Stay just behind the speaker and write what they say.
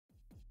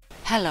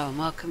Hello and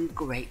welcome,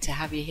 great to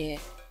have you here.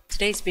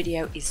 Today's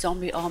video is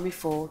Zombie Army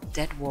 4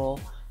 Dead War,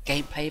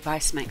 gameplay by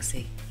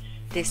SMEXX.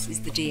 This is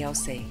the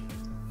DLC.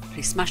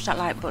 Please smash that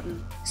like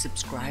button,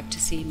 subscribe to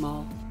see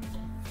more.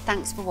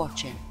 Thanks for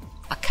watching,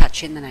 I'll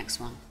catch you in the next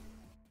one.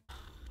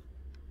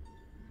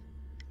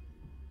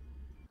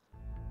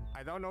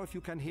 I don't know if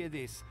you can hear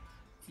this.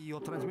 Your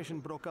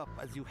transmission broke up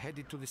as you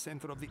headed to the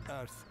center of the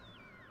Earth.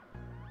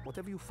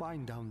 Whatever you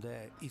find down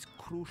there is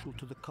crucial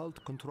to the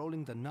cult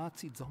controlling the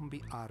Nazi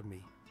zombie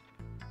army.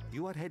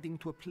 You are heading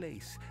to a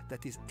place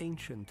that is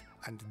ancient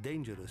and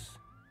dangerous.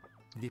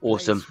 The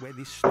place where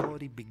this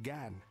story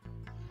began.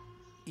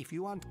 If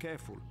you aren't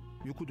careful,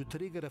 you could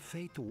trigger a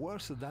fate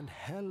worse than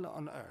hell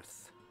on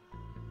Earth.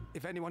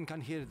 If anyone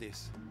can hear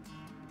this,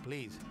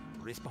 please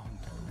respond.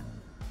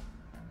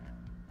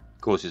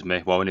 Of course it's me.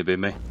 Why wouldn't it be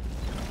me?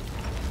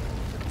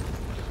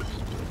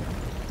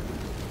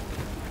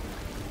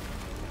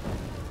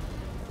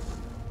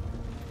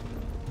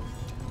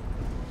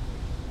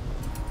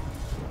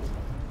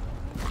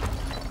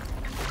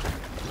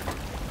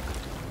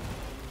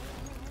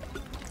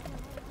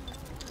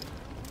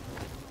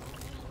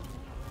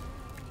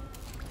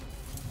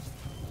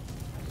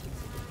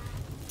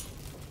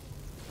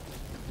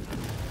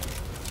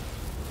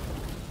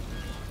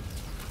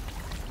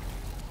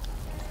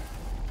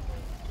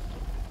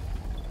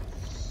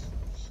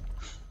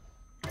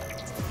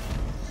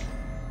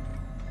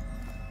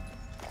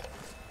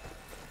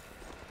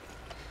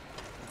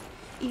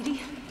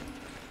 Edie?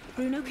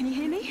 Bruno, can you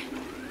hear me?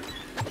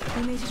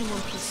 We made it in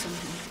one piece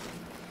somehow.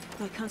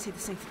 Though I can't say the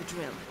same for the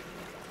drill.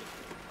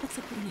 Looks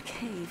like we're in a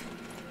cave.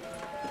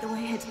 But the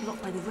way ahead's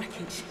blocked by the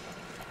wreckage.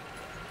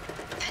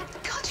 Thank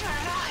God you're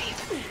alive!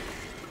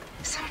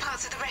 Some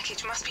parts of the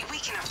wreckage must be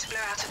weak enough to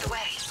blow out of the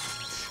way.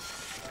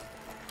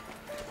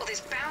 Well,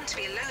 there's bound to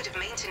be a load of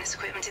maintenance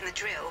equipment in the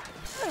drill.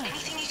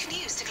 Anything you can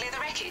use to clear the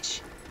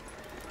wreckage?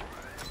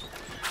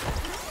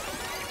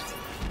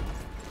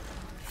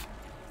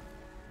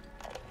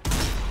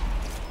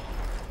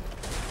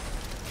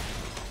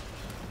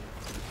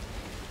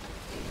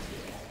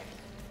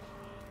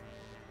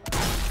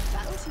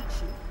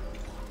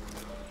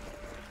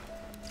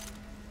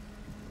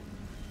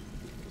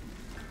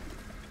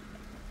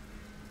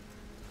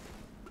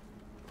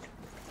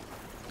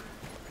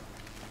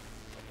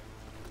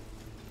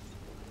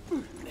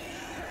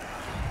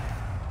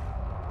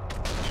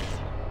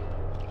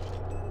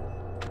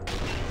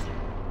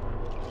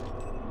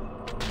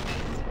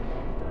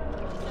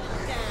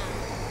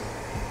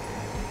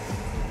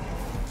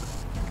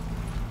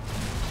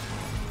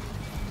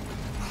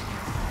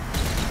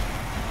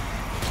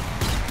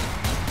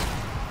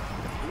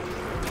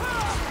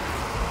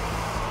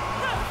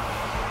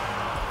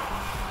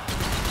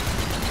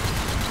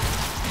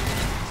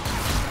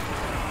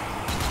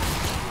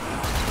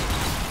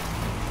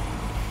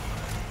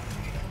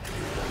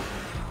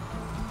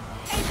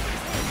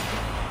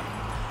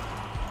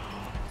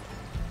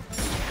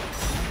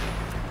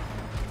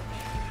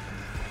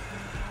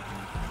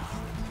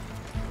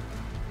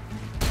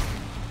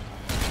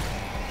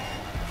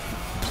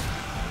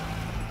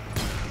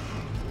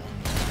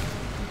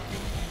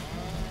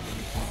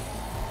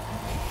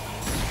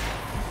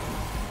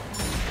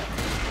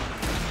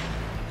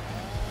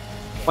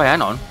 Wait,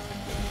 hang on.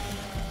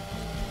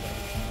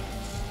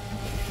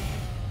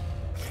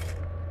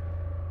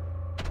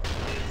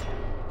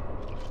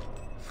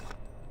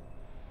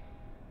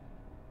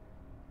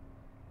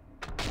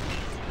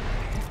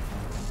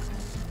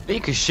 You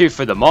can shoot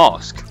through the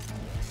mask.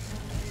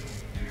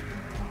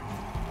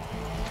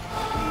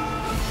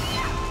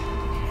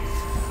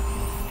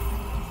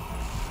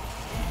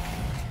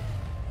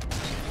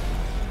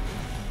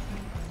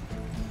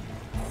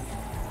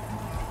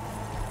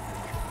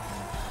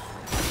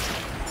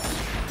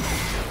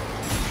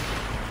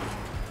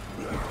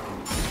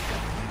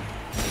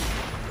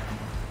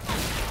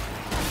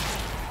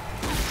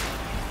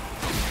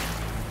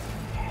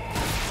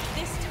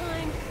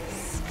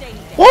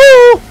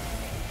 Woo!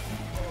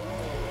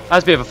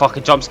 That's a bit of a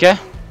fucking jump scare.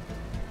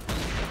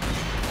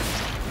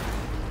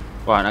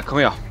 Right, now come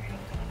here.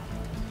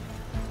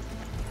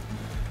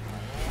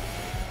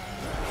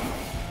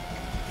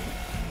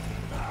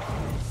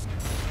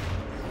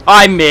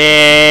 I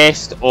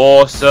missed.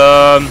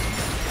 Awesome.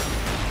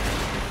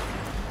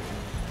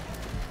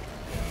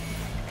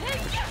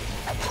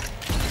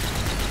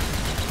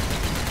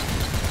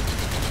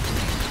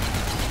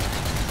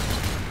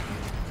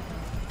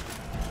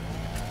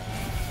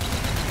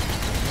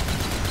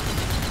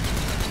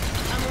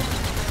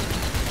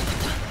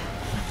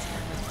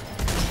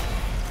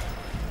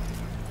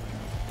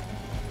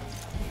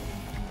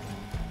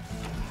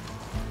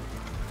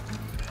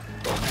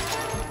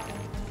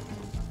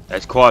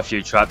 There's quite a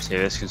few traps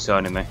here, it's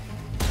concerning me.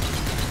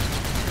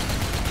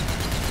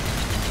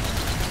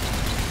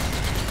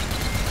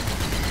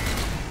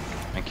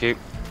 Thank you.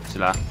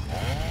 Sila.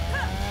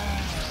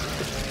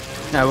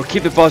 Now we'll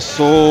keep the buzz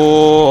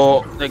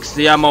saw next to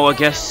the ammo, I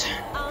guess.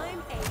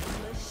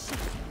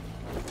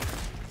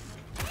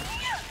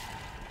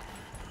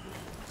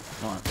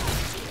 Right.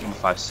 On the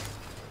face.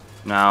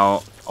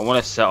 Now I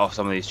want to set off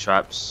some of these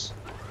traps.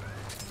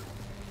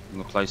 I'm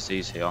gonna place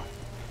these here.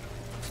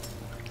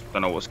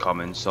 Don't know what's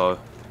coming, so.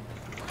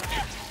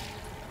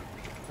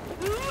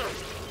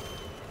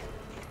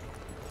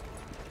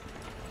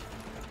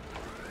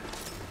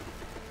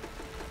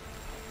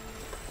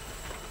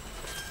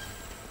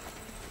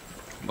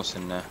 What's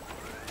in there?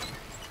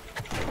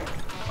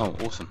 Oh,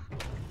 awesome.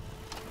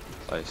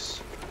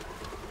 Place.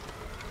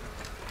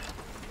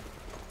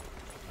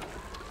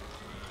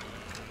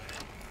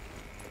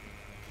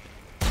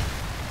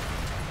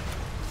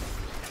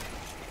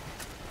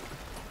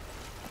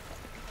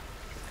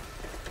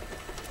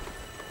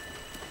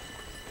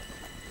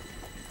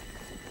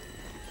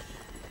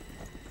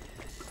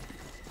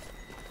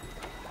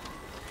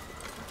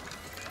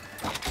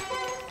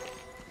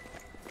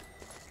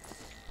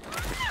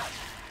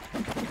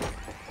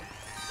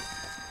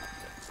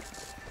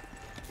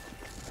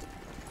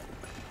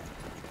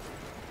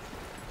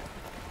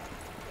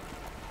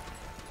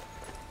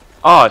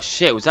 Oh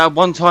shit, was that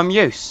one-time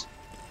use?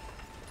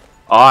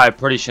 Oh, I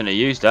probably shouldn't have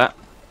used that.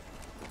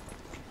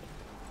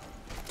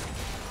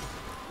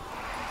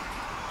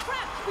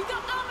 Crap! We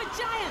got armored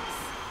giants!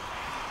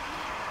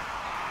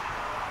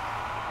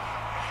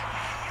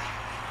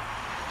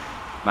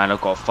 Man,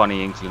 I've got a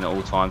funny inkling at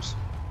all times.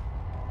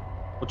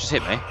 What just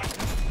hit me?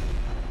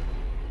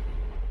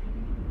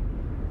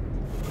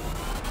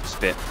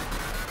 Spit.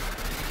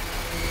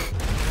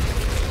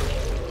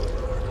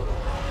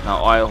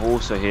 Now I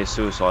also hear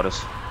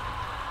suiciders.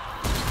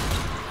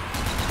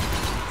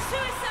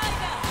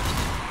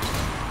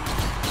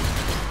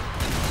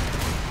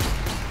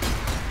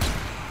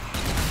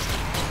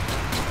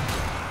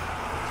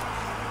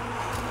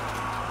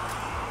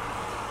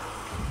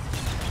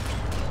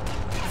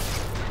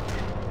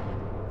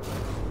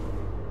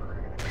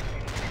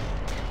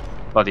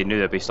 Bloody knew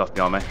there'd be stuff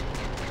behind me.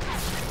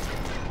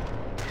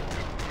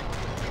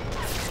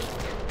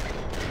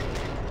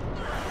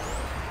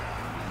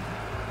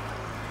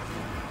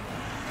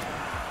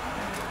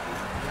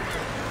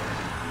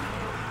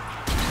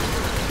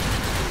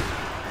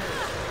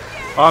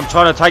 Oh, I'm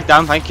trying to take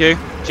down, thank you.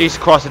 Jesus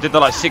Christ, I did that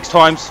like 6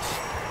 times.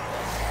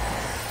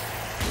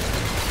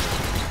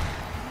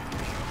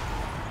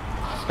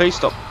 Please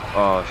stop.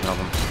 Oh, there's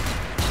another one.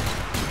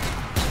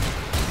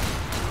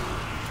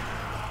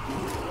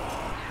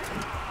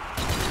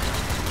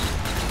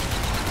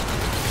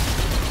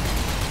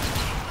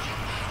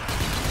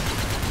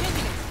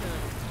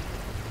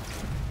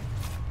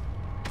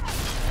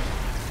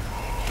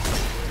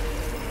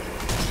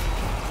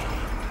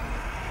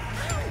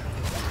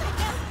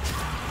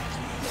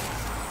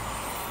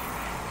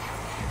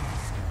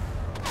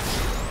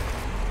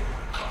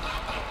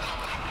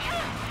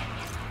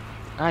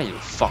 Ah, you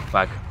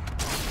fuckbag.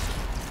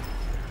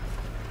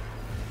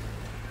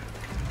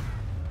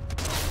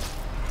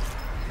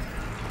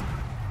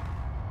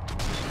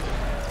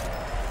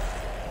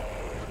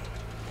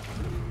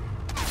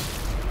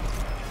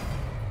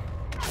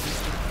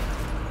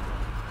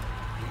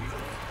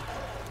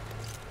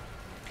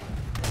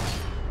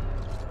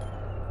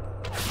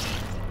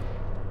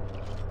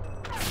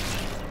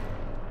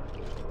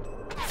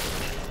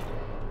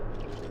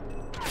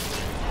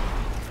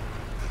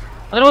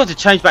 I don't know whether to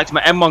change back to my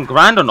M1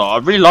 Grand or not. I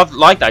really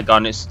like that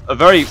gun. It's a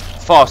very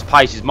fast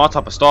pace. It's my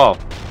type of style.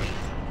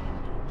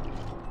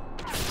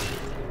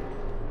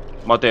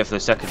 Might do it for the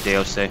second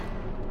DLC.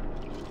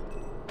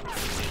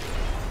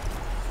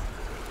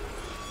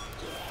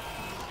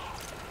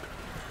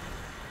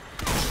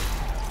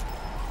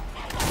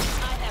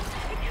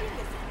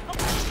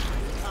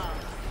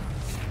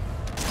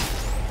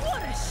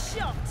 What a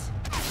shot!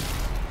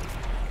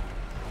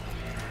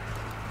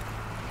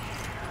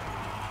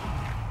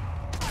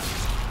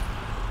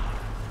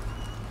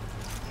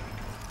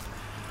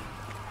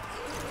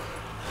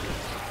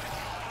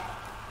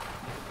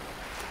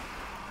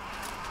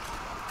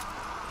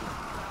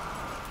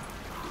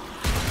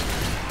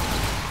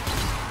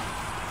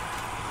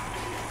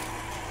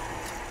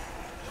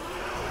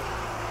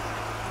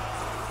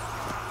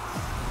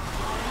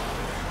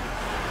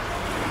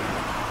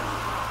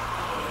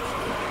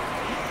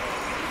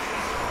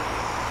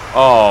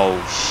 Oh,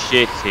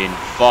 shitting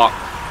fuck.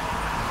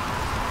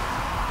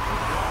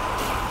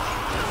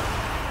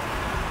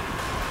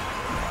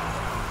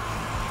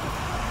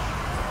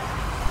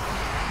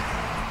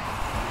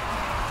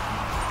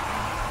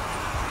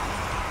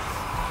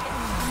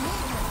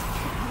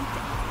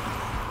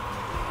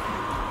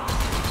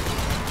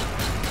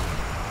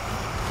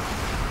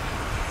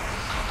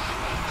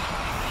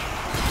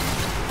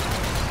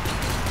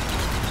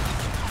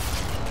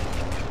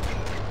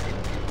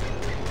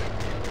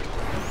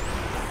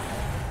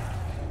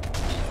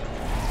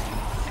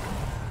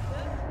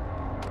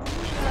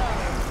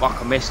 Fuck,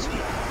 I missed.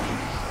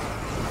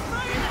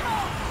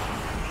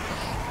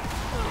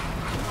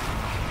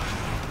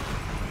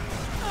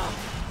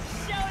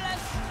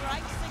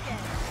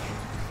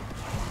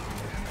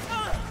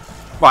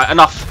 Right,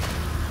 enough.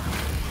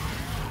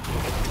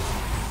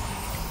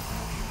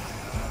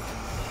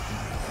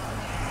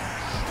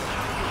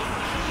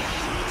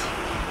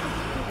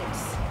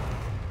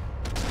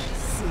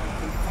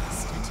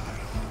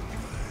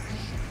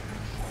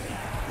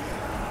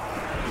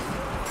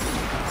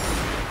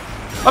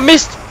 I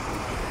missed!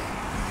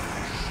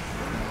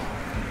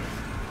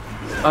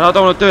 And I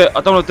don't want to do it.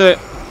 I don't want to do it.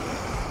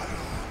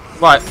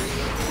 Right.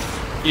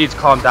 You need to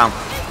calm down.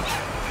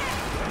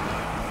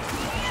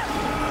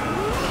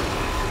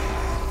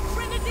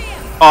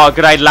 Oh, a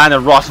grenade landed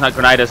right on that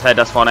grenader's head.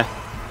 That's funny.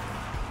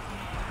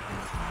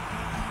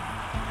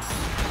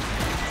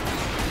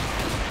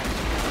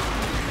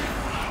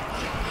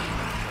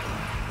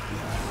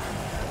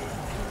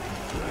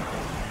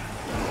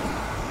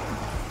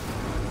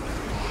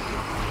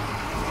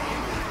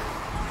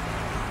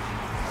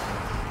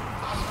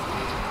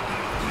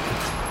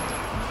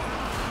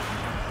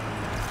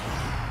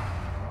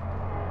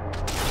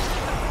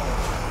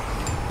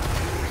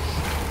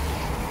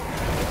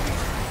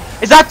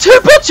 Is that 2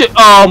 butchers?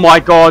 Oh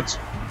my god.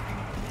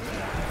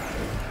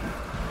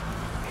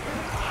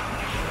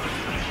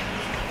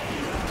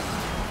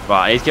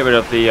 Right, I need to get rid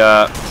of the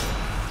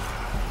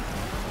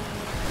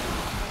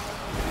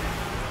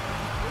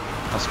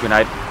that's a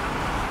grenade.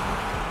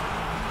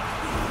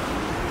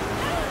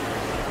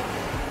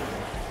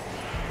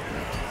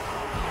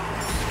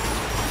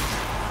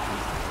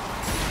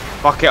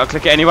 Fuck it, I'll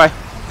click it anyway.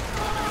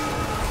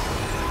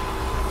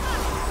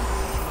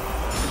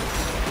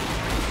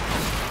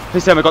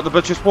 Please tell me I got the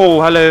butcher's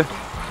wall. Hello.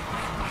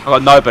 I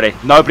got nobody.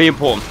 Nobody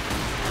important.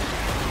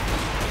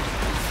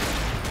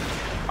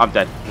 I'm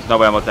dead. There's no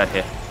way I'm not dead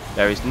here.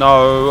 There is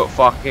no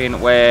fucking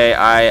way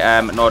I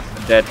am not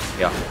dead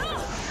here.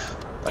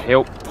 A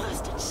heal.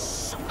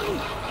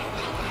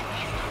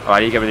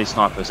 Alright, you give me these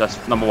snipers.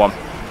 That's number 1.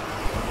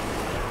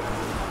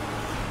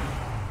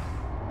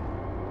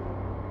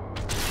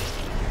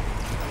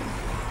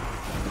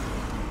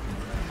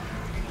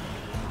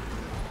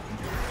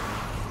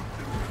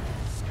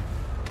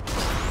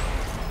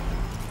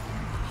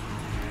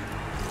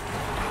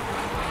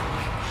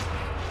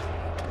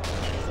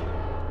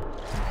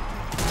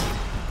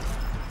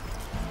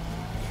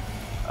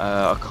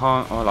 I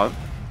can't. Oh, hello.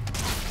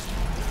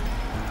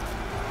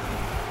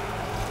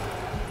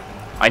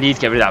 I need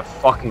to get rid of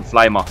that fucking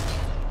flamer.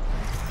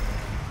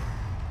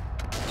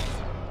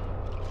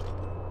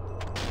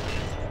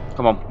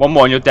 Come on, one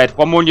more and you're dead.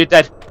 One more and you're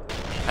dead.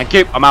 Thank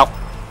you. I'm out.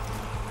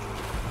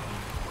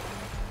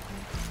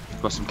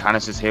 Got some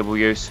canisters here we'll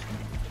use.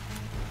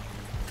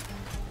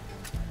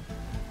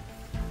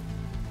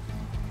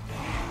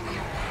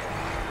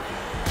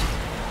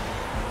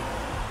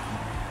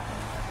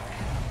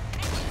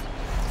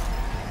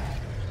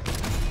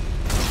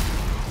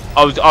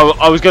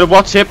 I was gonna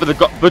watch it, but the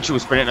butcher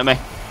was sprinting at me.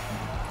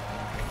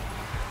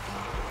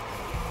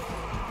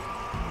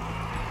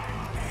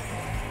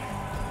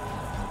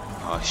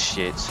 Oh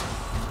shit!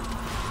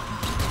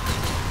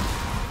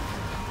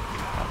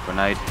 Oh,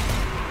 grenade.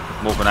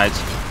 More grenades.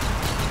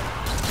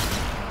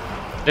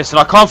 Listen,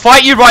 I can't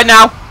fight you right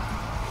now.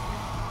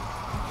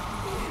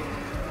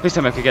 Please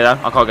tell me I can get down.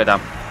 I can't get down.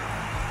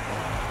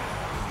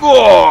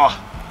 Whoa!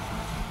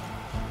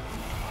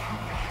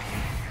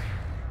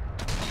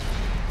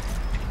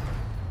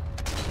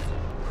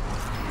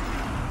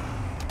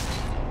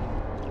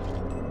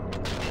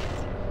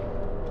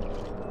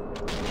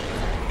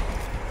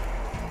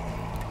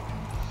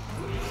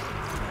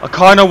 I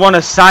kind of want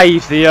to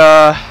save the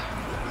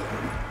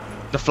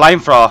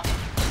flamethrower.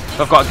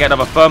 So I've got to get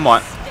another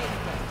thermite.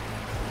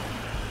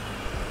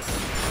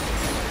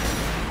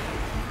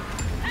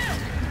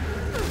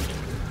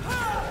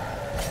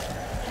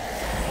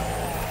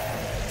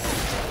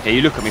 Yeah,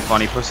 you look at me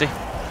funny, pussy.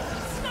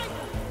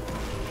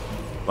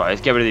 Right,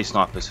 let's get rid of these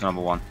snipers for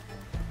number 1.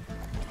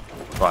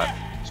 Right,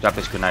 let's grab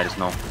this grenade as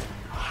normal.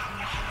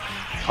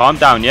 Calm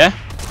down, yeah?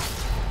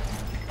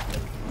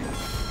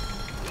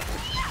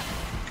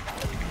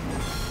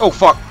 Oh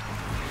fuck!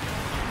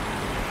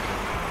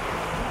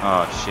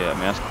 Oh shit, I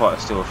mean that's quite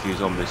still a few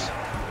zombies.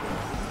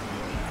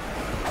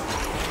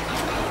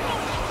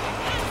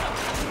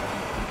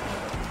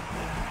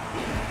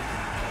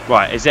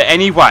 Right, is there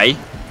any way?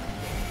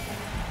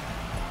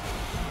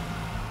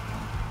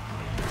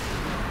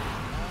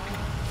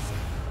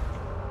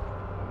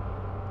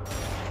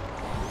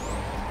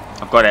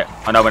 I've got it.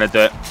 I know when to do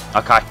it.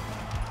 Okay.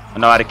 I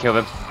know how to kill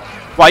them.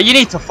 Right, you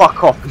need to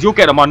fuck off, because you'll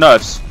get on my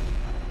nerves.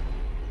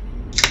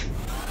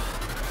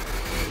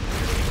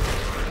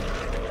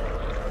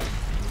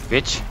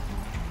 Bitch.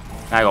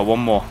 Now I got one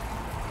more.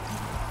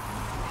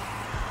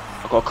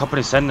 I've got a couple of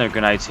incendiary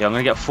grenades here. I'm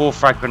going to get 4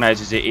 frag grenades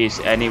as it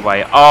is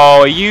anyway.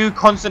 Oh, are you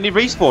constantly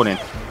respawning?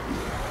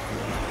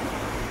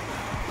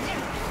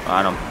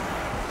 Right on.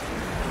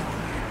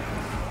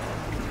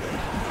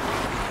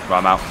 Right,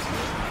 I'm out.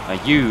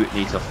 Now you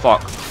need to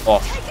fuck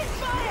off.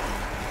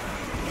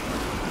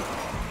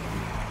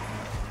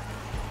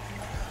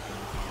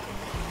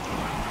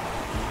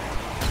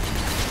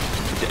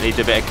 Need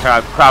a bit of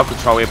crowd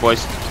control here,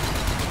 boys.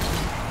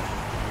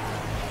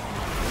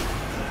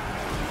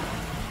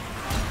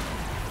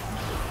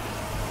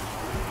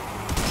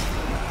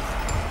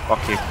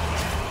 Fuck you.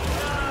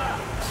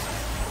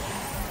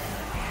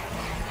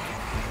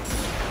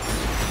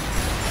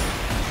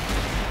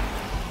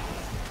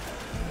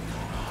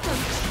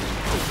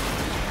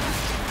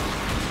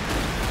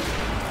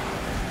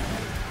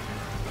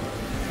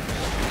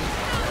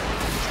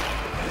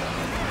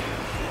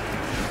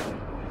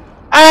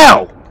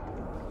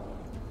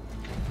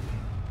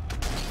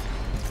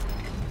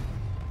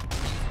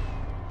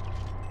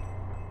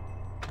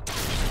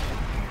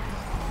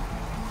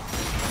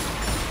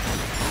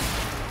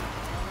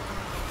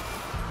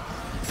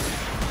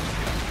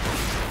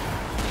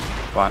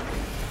 Right.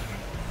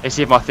 Let's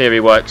see if my theory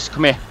works.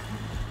 Come here.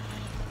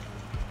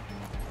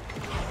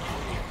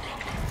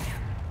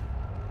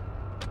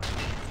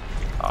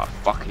 Oh,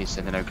 fuck, he's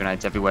sending out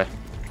grenades everywhere.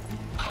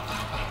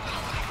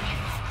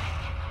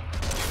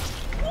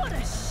 What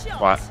a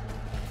shot! Right.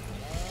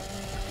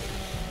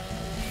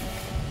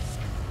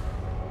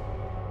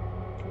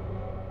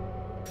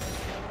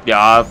 Yeah,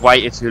 I've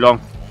waited too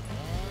long.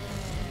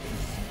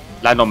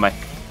 Land on me.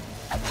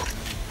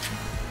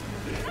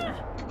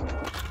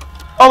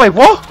 Oh wait,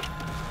 what?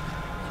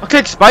 I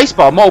clicked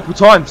spacebar multiple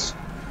times.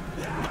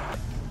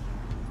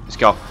 Let's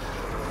go.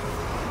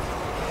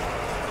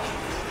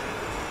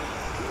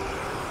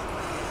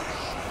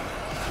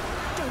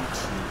 Don't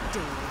you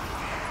dare.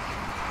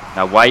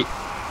 Now wait,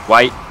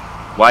 wait,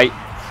 wait,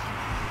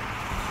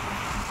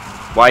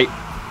 wait,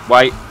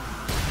 wait.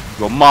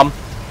 Your mum.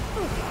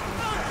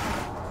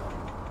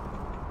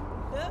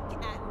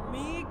 Look at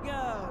me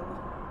go.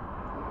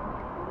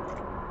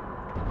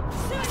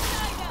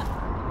 Suicider!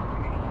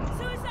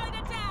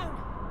 Suicider down!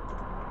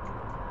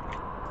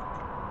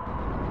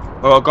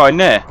 Oh, I'll go in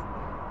there.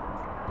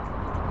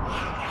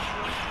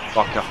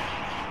 Fucker.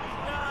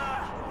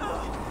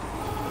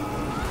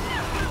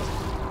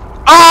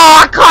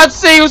 Ah, I can't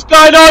see what's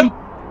going on.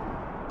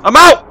 I'm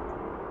out.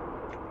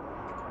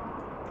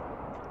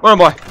 Where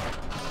am I?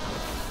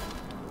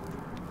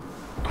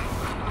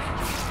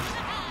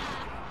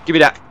 Give me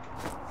that.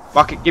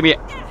 Fuck it, give me it.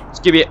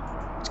 Just give me it.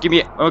 Just give me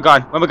it. Where am I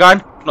going? Where am I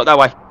going? Not that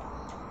way.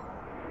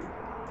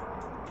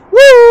 Woo,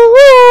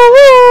 woo,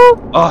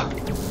 woo. Oh.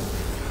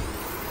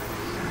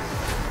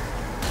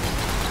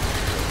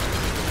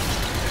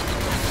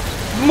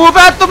 Move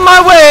out of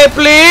my way,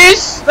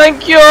 please.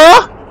 Thank you.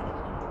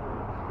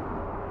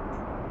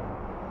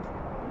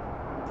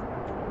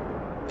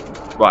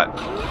 Right.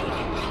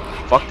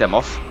 Fuck them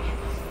off.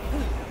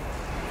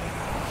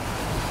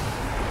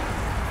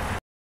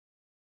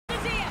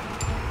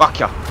 Fuck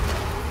ya.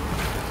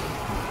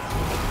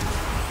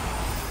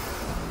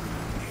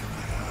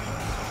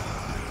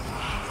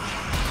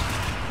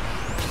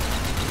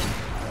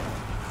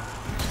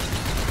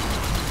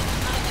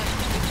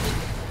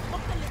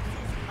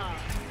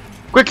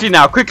 Quickly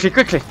now, quickly,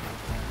 quickly.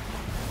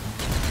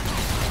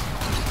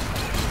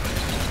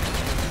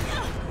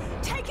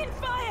 Taking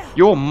fire!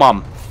 Your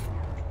mum.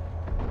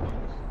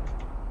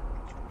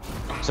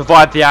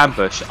 Survived the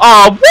ambush.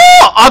 Oh,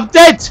 what? I'm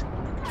dead.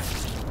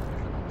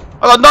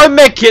 I got no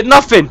med kit,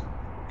 nothing.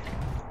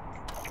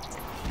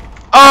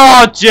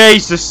 Oh,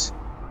 Jesus.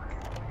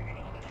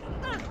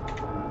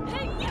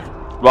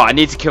 Right, I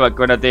need to kill a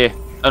grenadier.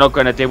 Not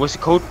grenadier, what's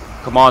it called?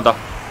 Commander.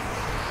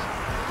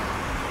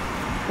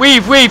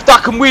 Weave, weave,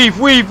 duck and weave,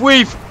 weave,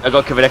 weave. I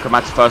gotta kill the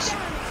necromancer first.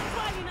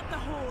 Climbing up the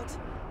horde.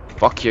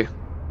 Fuck you.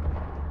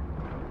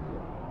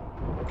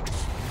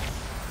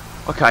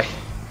 Okay.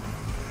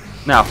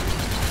 Now,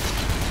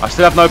 I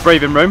still have no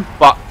breathing room,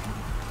 but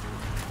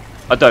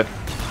I do.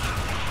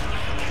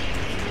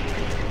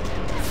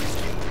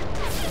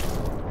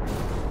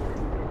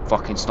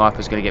 Fucking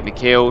sniper's gonna get me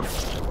killed.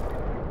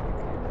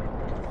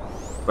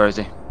 Where is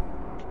he?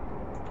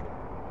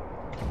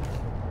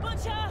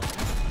 Butcher!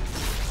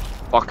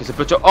 Fuck, it's a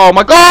butcher. Oh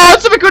my god,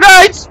 so many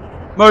grenades!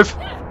 Move.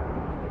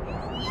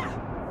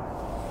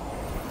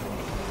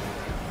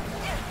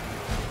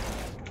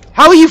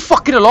 How are you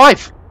fucking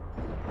alive?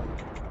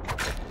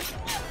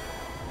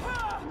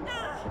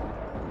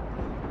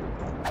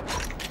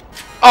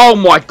 Oh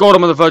my god,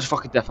 I'm on the verge of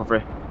fucking death over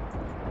here.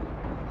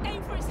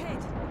 Aim for his head.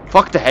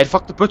 Fuck the head,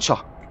 fuck the butcher.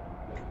 I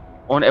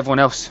want everyone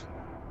else.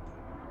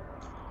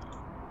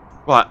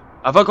 Right,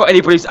 have I got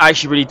anybody who's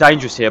actually really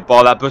dangerous here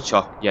bar that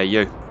butcher? Yeah,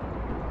 you.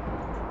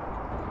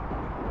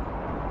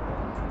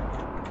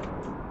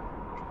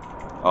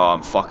 Oh,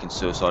 I'm fucking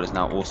suicide is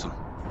now awesome.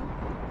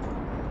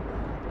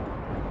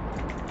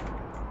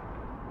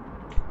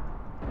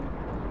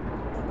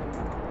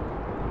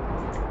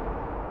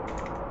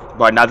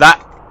 Right, now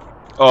that...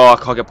 Oh, I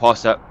can't get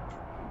past that.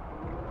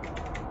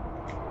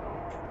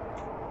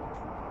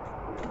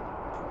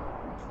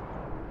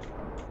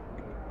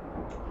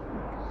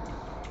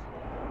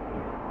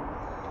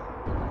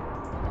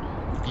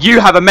 You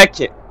have a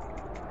medkit.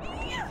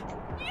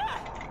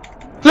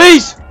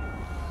 Please!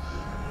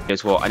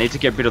 Guess what? I need to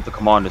get rid of the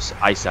commanders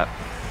ASAP.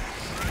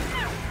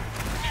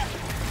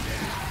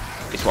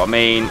 It's what I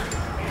mean.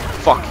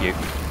 Fuck you.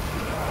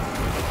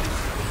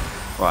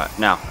 Right,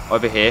 now,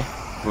 over here,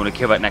 we want to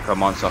kill that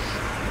necromancer.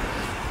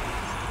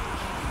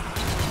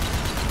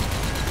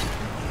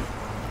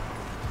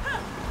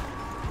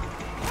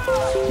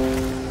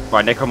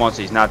 Right,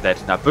 necromancer is now dead.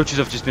 Now, butchers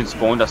have just been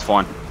spawned, that's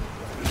fine.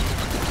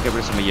 Get rid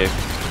of some of you.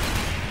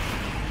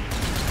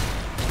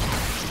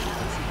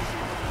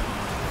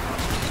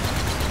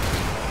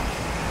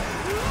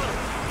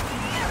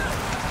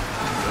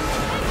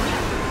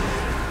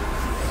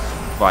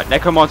 Right,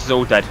 necromancer's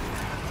all dead.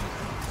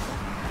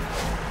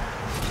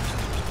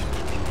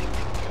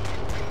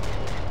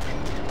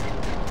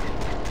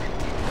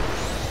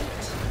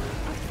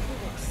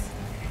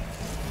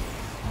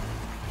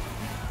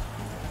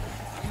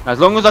 As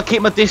long as I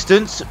keep my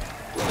distance.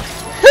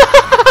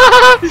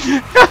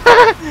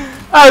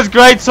 That was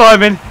great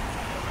timing.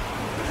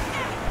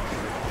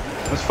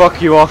 Let's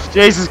fuck you off.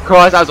 Jesus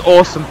Christ, that was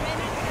awesome.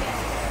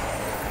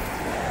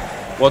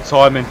 What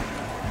timing.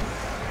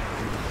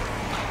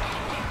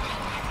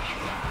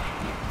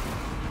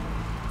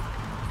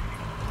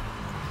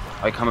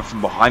 Are you coming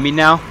from behind me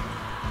now?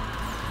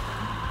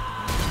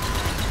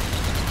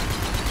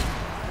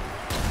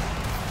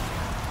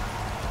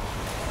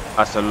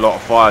 That's a lot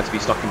of fire to be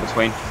stuck in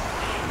between.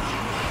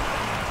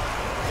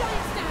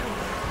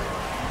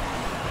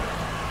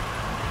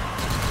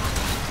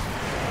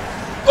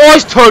 Oh,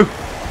 it's two!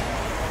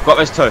 Got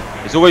this two.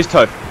 It's always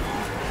two.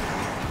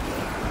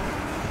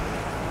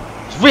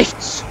 It's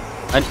rifts!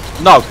 And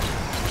no!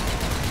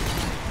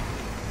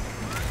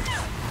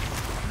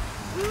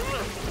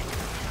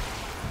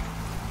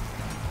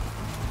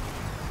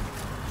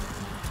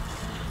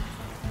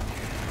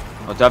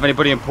 Oh, do I have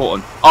anybody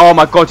important? Oh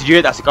my god, did you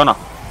hear that? That's a gunner.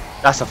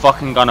 That's a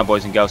fucking gunner,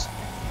 boys and girls.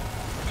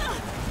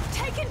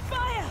 Taking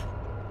fire.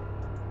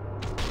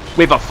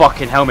 With a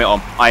fucking helmet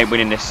on. I ain't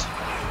winning this.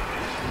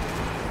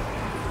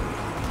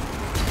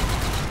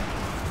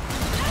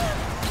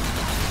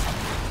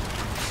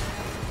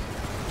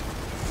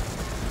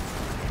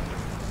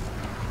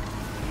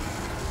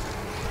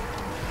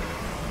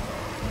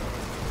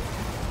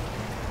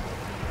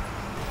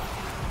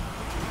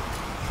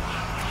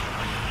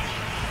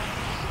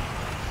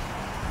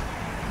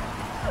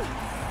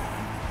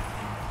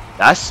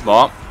 That's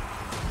smart.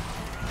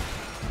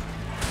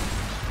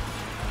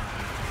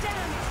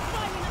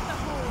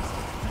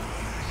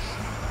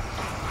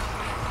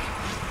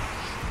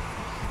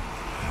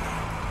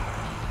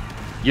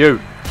 You.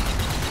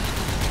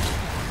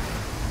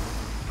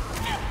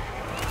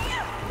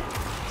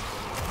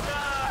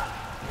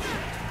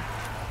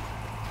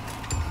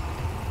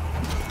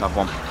 Another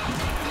one.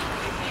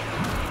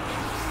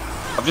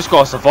 I've just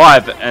got to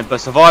survive, but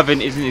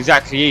surviving isn't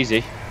exactly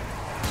easy.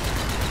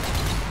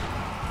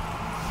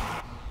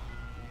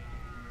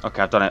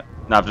 Okay, I've done it.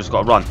 Now I've just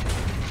got to run.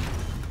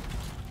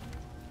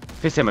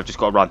 Piss him, I've just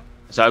got to run.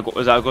 Is that what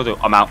I've got to do?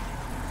 I'm out.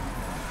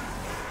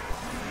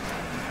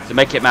 So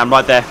make it, man,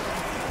 right there.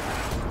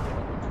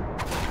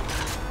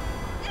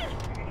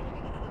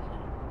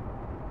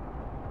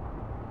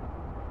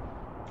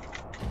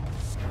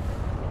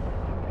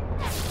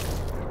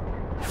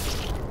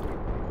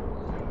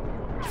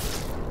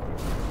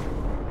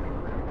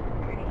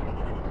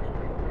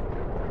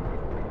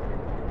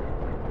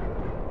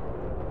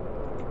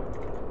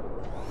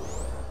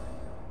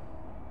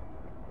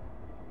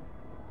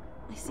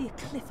 I see a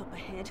cliff up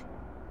ahead.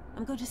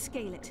 I'm going to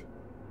scale it.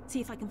 See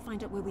if I can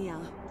find out where we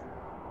are.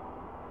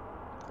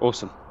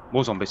 Awesome.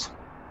 More zombies.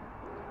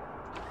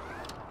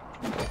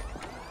 There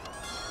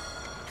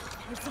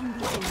are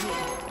zombies in here.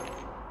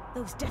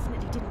 Those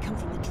definitely didn't come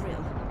from the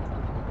drill.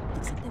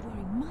 Looks like they're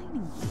wearing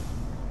mining gear.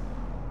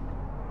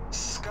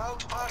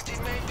 Scout party,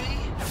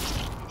 maybe?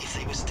 If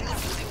they were still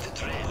building the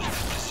drill, I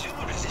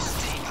presume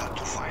resisting had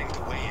to find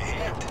a way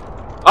ahead.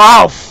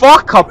 Oh,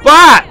 fuck a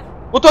bat!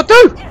 What do I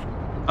do?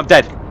 I'm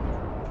dead.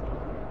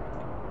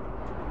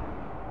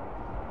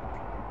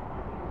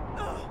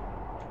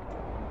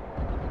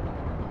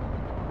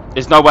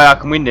 There's no way I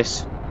can win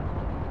this.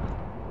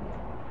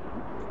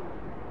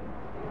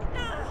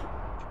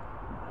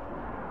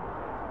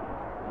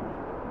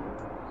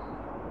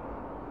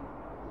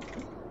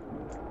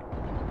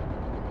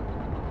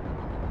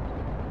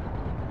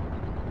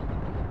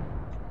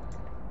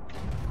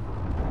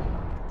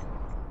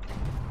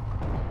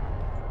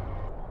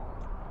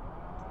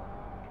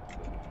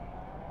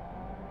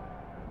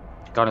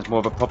 Gunner's more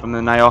of a problem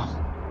than they are.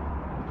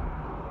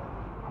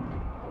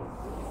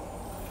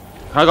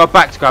 Can I go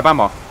back to grab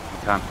ammo?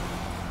 You can.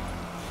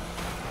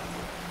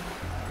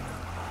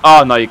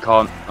 Oh no, you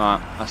can't.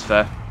 Alright, that's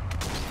fair.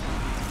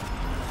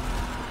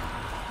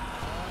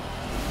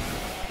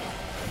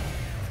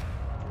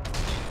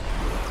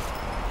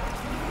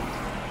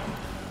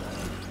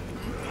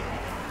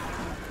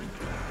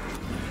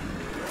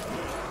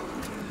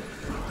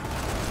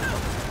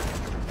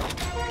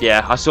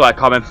 Yeah, I saw that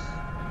coming.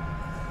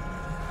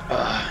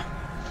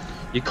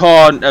 You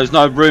can't, there's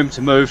no room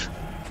to move.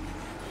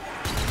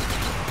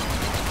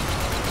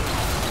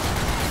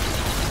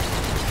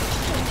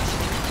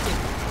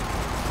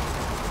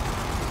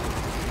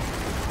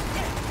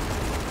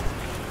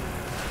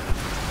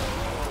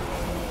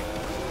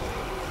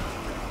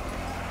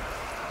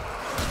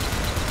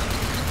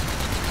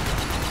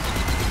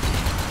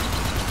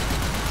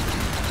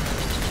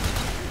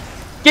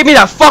 Give me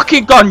that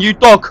fucking gun, you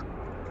dog!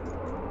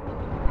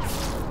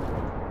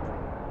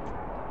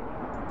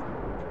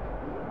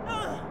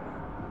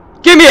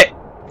 Give me it!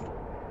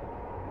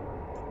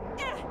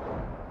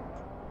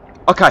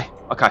 Okay,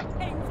 okay.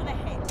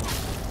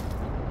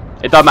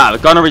 It doesn't matter,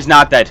 the gunner is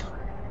now dead.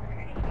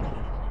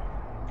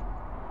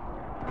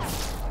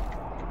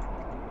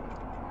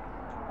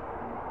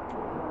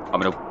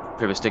 I'm in a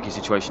bit of a sticky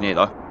situation here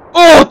though.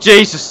 Oh,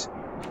 Jesus!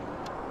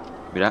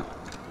 Give me that.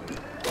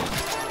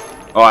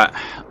 Alright,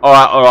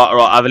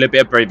 alright. I have a little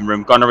bit of breathing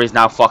room. Gunner is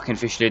now fucking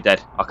officially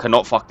dead. I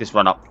cannot fuck this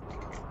run up.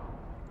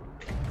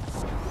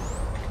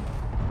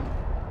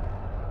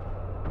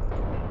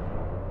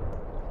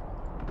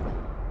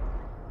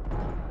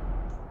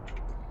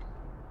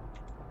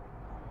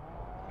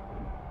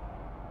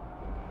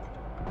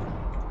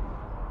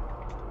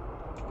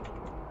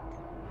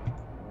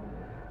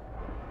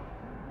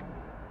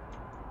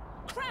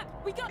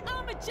 We got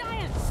armored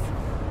giants!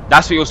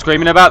 That's what you're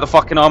screaming about? The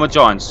fucking armored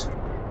giants?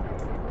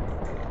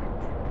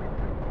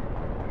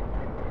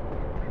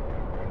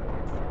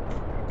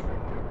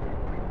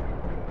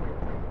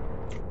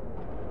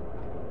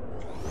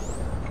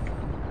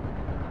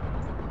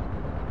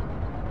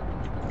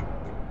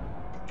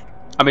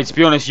 I mean, to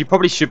be honest, you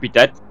probably should be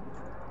dead.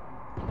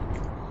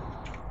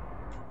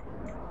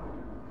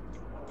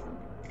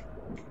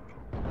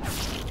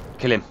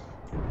 Kill him.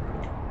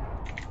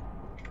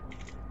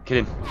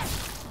 Kill him.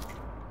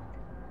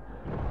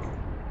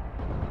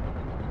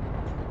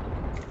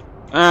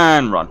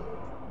 And run.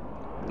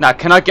 Now,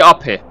 can I get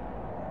up here?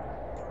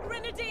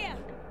 Grenadier!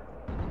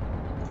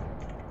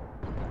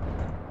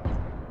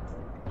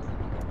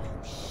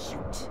 Oh,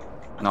 shoot.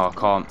 No, I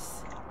can't.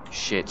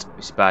 Shit,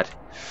 it's bad.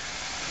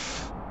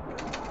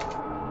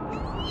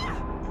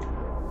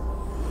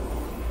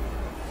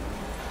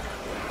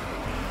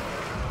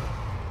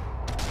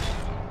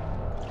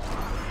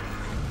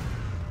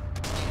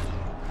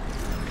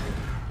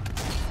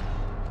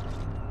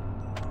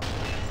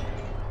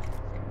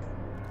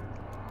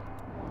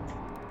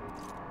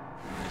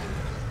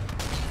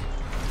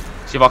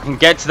 See if I can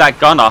get to that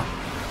gunner.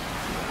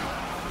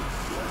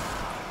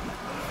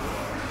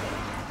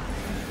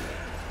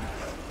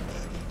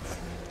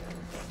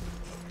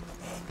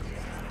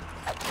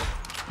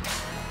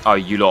 Oh,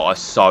 you lot are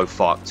so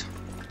fucked.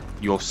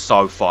 You're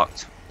so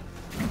fucked.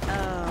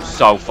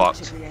 So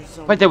fucked.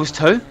 Wait, there was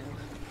two? Was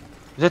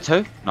there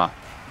two? No.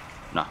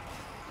 No.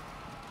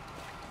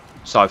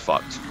 So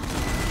fucked.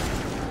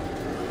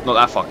 Not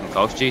that fucking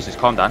close. Jesus,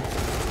 calm down.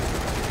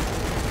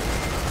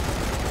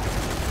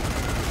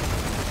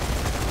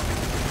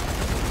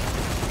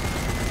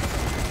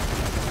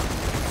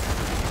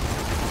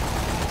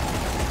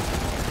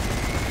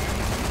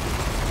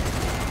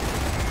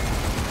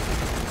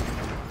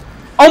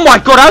 Oh my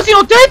god, how's he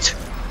not dead?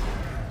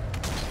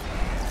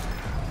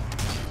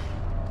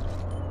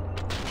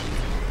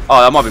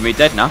 Oh, that might be me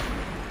dead now.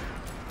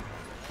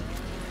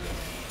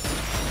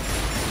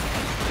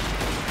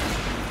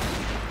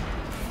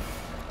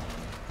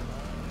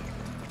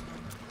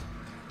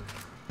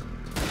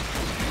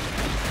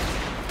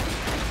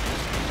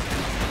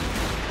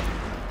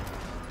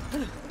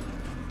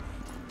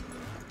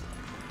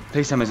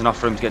 Please tell me there's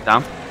enough room to get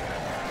down.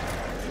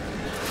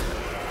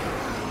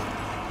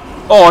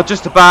 Oh,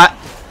 just about.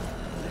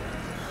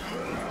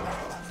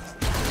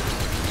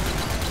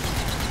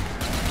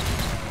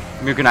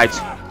 Give me a grenade.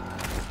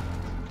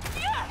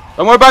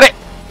 Don't worry about it.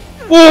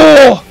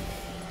 Whoa!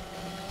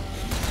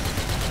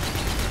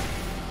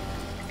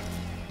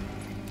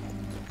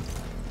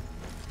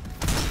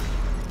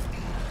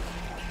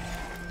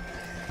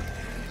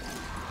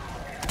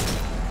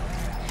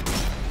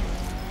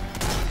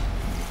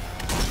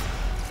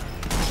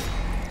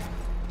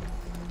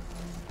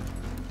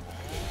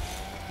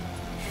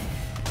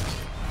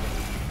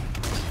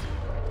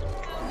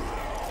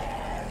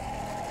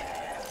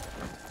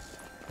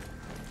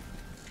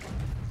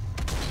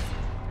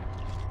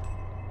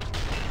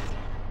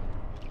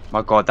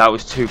 My god, that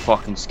was too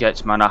fucking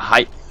sketch, man. I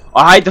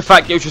hate the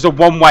fact it was just a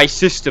one-way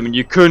system and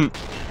you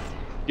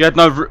had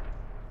no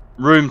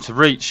room to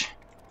reach.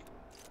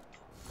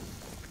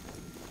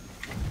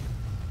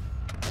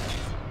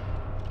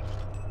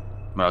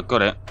 Well, I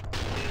got it.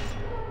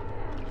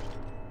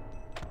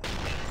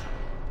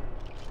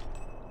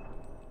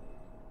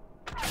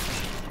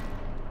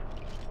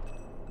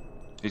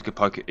 He's gonna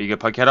poke it. Are you gonna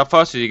poke your head up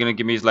first, or are you gonna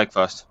give me his leg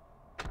first?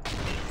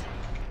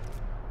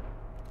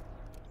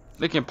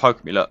 Look at him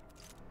poke me, look.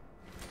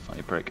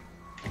 Funny prick.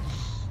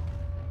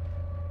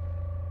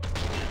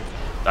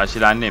 Does he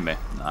land near me?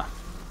 Nah.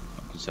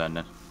 Not concerned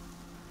then.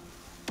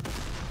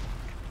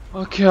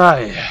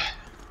 Okay.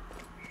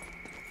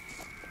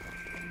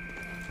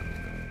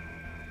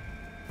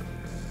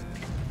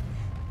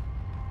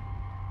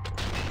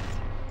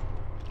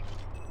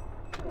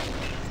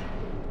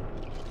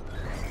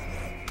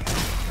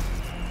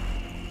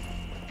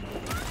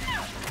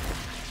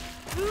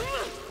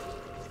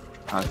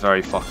 That's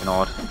very fucking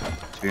hard,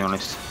 to be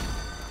honest.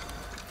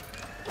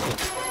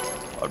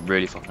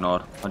 Really fucking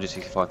hard.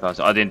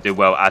 165,000. I didn't do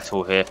well at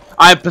all here.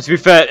 To be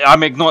fair, I'm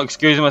not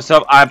excusing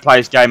myself. I haven't played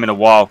this game in a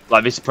while.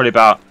 Like, this is probably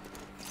about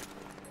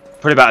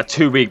a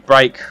 2-week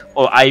break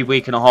or a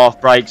week and a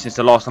half break since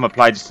the last time I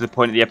played this, to the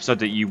point of the episode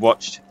that you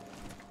watched.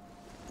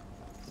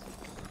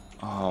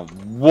 Oh,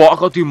 what? I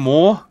got to do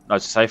more? No,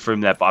 it's a safe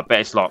room there, but I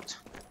bet it's locked.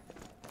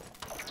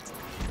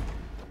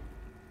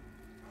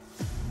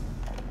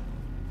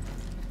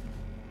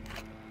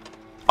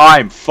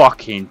 I'm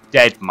fucking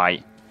dead,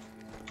 mate.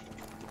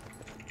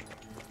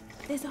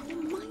 There's a whole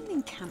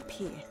mining camp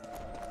here.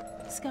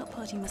 The scout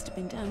party must have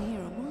been down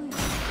here a while.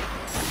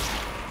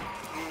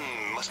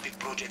 Must be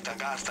Project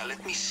Agatha.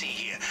 Let me see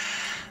here.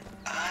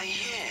 Ah,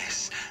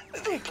 yes.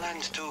 They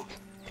planned to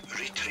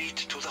retreat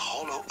to the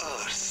Hollow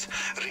Earth,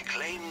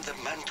 reclaim the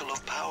mantle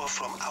of power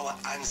from our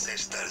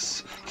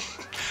ancestors.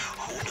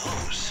 Who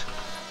knows?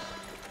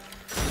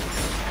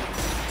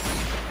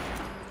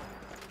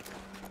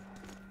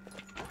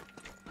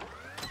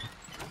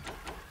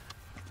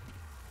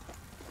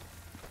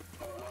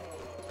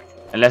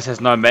 Unless there's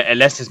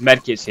unless there's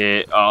medkits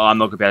here, I'm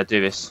not gonna be able to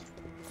do this.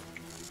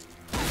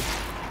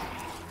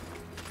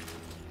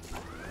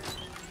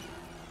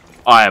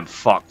 I am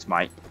fucked,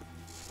 mate.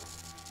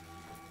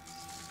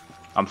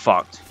 I'm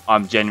fucked.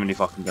 I'm genuinely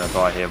fucking gonna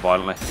die here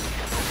violently.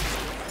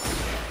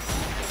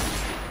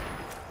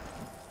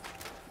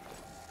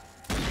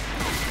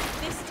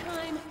 This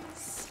time,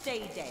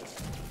 stay dead.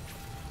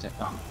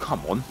 Oh,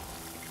 come on.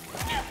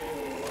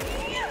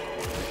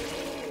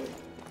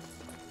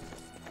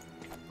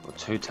 Got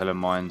 2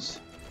 telemines.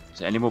 Is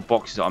there any more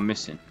boxes that I'm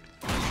missing?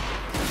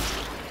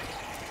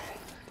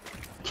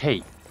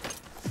 Key.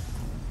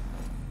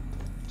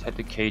 Take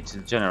the key to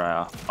the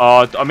generator.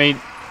 Oh, I mean,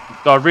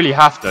 do I really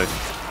have to?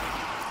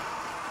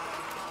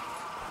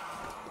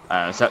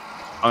 So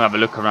I'm gonna have a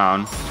look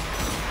around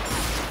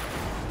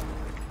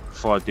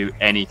before I do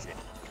anything.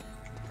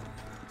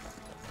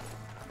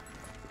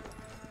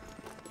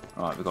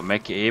 Alright, we've got to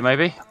make it here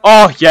maybe.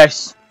 Oh,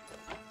 yes!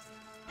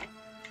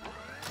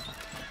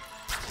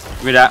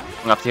 Give me that. I'm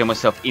gonna have to heal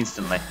myself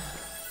instantly.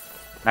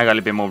 Now I got a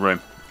little bit more room.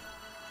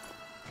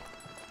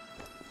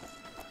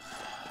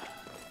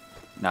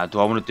 Now, do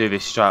I want to do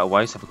this straight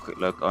away? Let's have a quick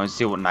look. I want to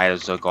see what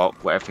nades I've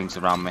got, what everything's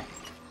around me.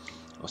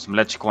 Got some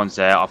electric ones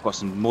there. I've got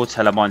some more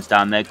telemines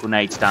down there,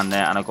 grenades down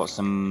there, and I've got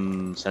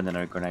some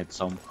centenary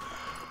grenades on.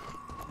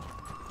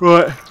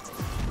 Right.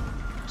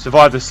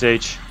 Survive the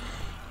siege.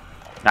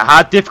 Now,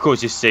 how difficult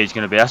is this siege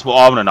going to be? That's what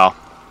I want to know.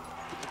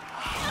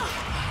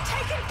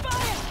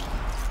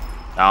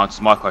 That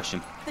answers my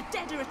question. The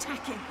dead are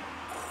attacking.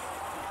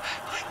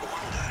 I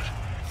wonder,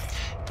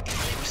 if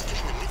they were still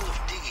in the middle of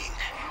digging,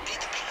 did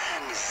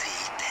Plan Z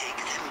take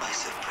them by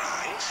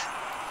surprise?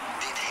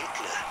 Did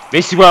Hitler?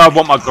 This is where I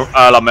want my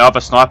like my other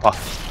sniper.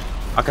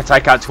 I can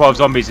take out 12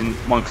 zombies in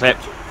one clip.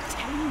 Tell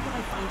me what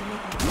I find and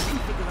maybe you can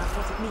figure out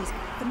what it means.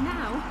 For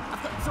now,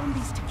 I've got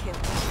zombies to kill.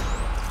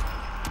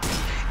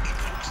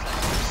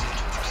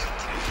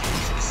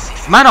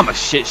 Man, I'm a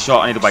shit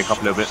shot. I need to wake up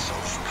a little bit.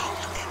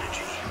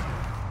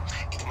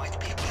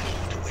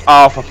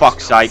 Oh, for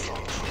fuck's sake.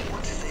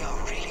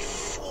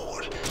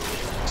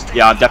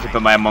 Yeah, I'll definitely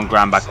put my M1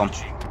 Grand back on.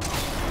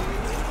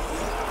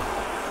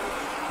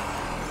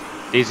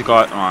 These are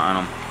guys. Alright, hang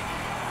on.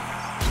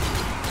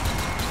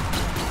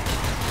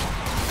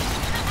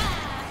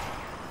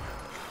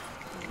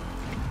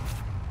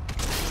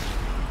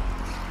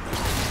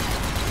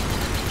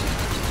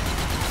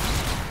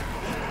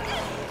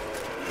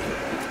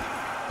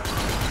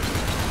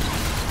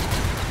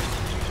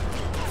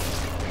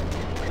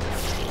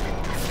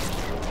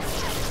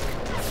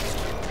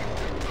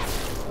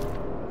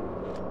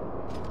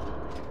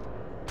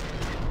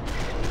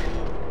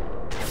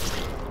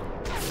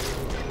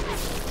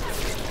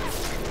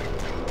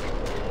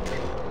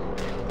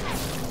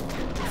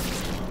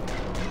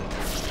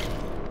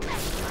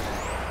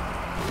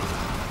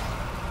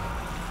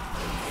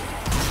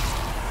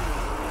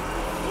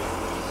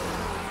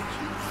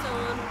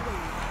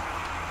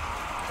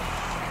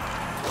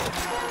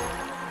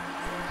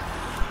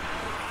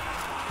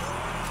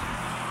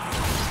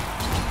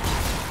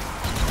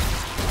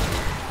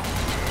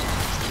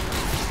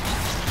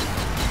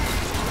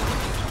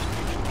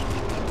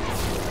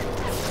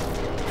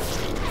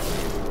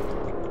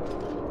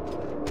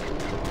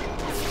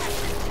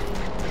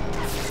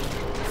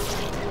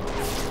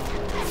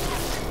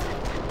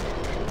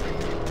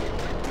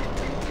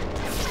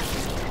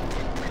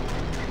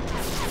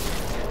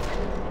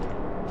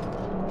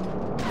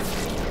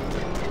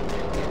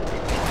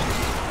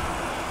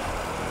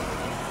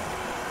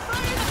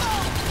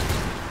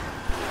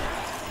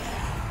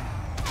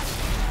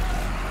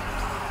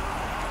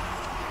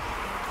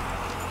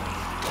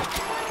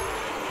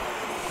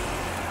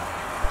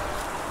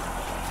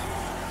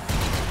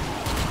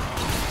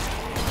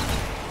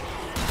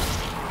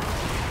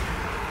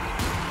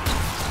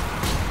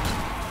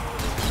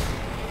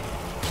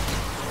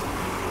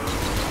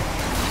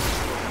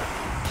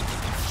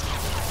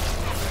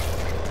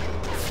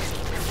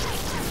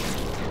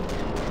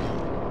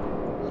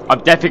 I'm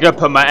definitely going to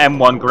put my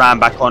M1 Grand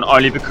back on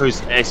only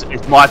because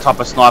it's my type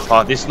of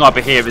sniper. This sniper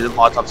here isn't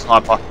my type of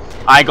sniper.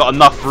 I ain't got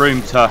enough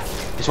room to...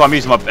 That's why I'm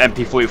using my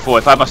MP44.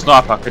 If I had my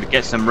sniper, I could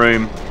get some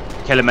room,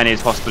 kill as many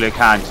as possibly I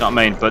can. Do you know what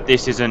I mean? But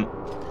this isn't...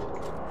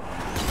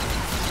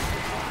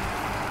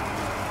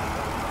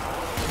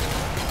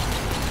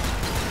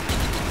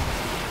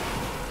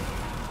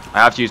 I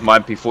have to use my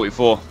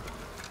MP44.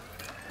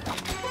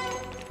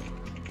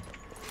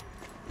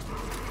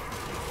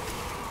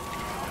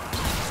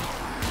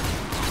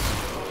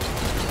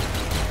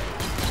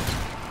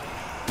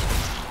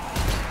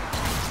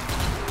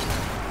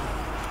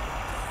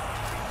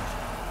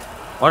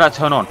 Why did that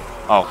turn on?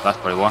 Oh, that's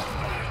probably why.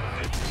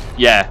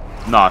 Yeah,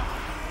 no.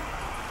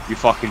 You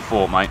fucking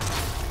fought, mate.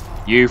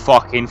 You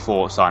fucking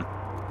fought, son.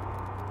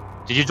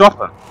 Did you drop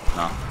him?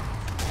 No.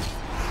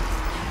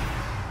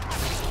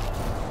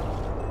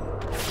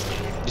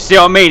 You see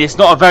what I mean? It's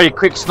not a very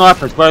quick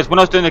sniper. Whereas when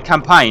I was doing the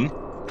campaign,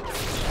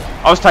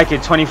 I was taking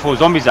 24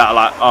 zombies out.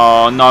 Like,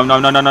 oh no, no,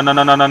 no, no, no, no,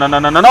 no, no, no, no,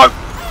 no, no, no.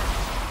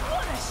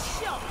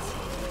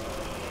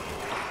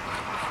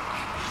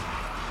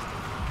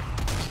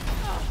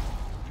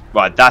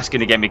 Right, that's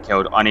gonna get me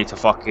killed. I need to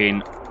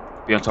fucking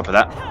be on top of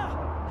that.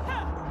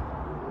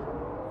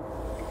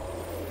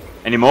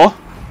 Any more?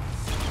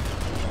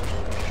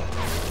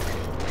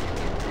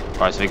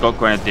 Right, so we got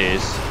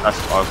grenadiers. That's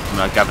I'm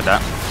gonna gather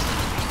that.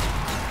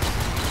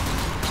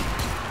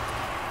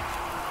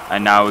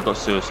 And now we've got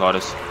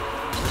suiciders.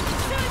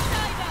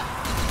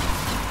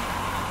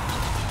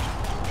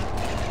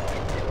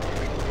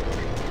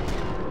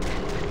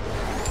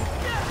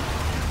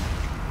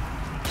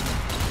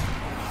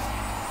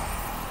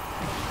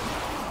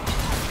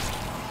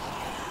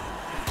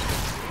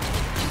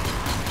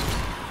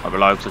 Right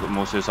below, because I've got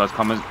more suicides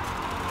coming.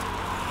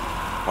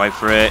 Wait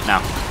for it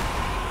now.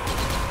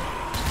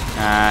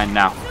 And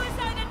now.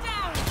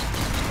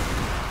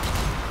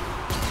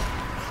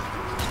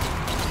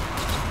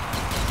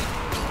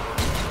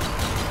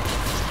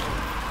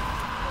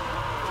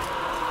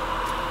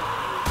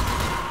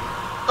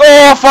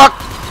 Oh fuck!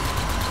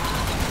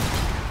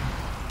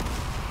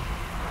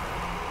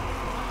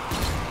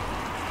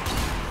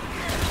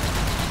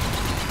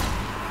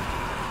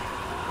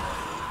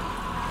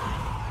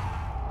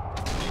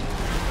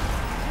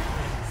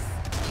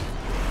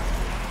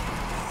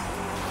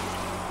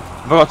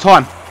 I've got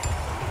time.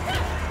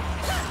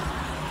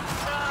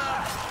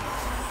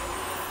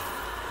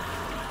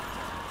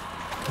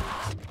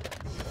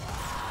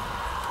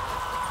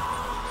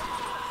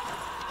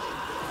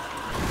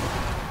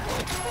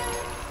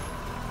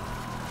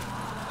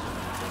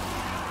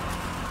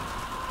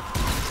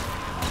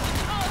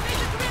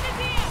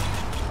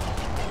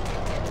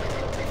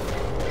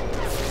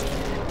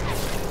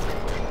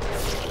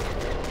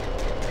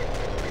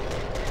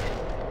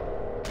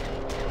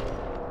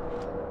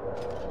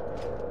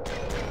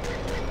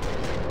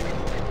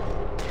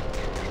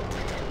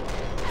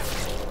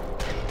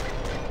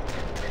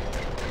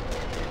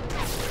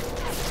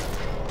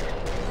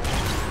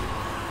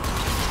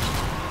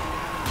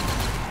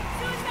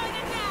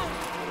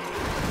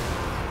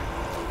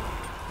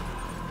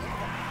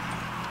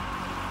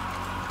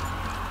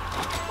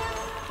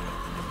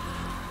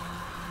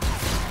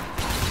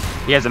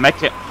 He has a mech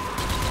kit.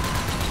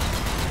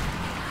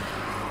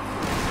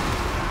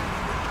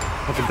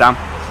 Put him down.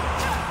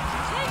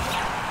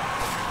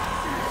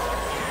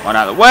 One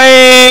out of the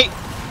way!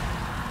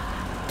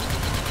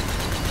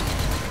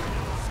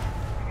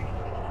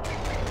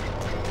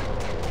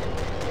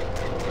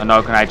 I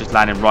know, can I just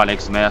land him right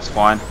next to me? That's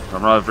fine.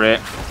 Run over it.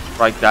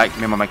 Break that.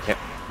 Give me my mech kit.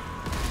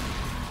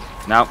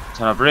 Now,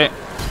 turn over it.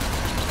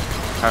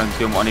 Carry on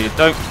doing what I need to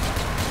do.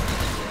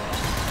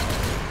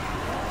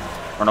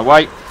 Run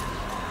away.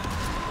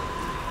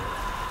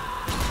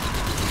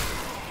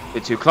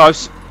 Bit too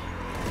close.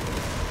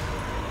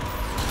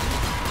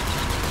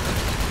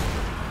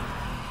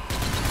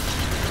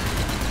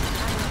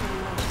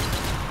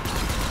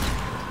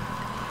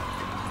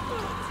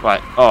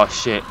 Right. Oh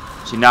shit.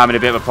 See, now I'm in a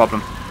bit of a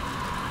problem.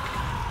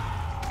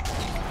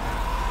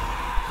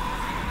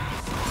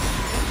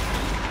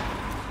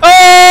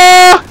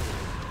 Ah!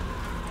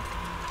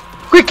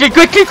 Quickly,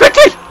 quickly,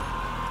 quickly!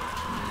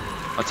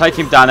 I'll take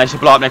him down. They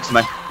should blow up next to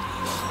me.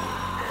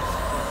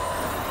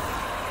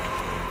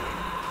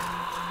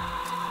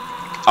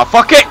 Oh,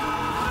 fuck it!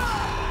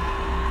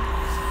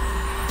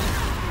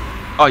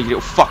 Oh, you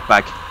little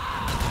fuckbag.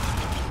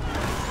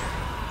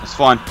 That's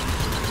fine.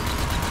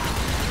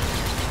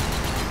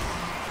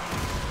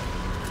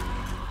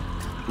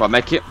 Right,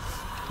 make it.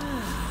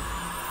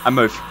 And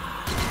move.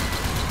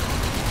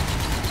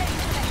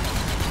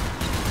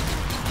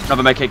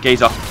 Another make it,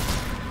 geezer.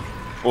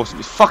 Awesome.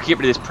 Just fucking get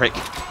rid of this prick.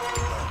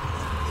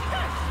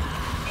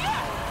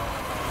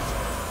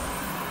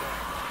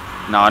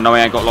 No, I know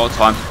I ain't got a lot of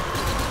time.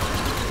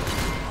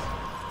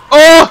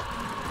 Oh!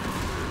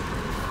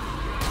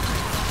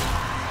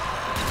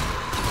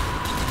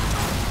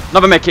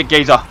 Another med kit,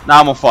 geezer.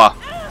 Now I'm on fire.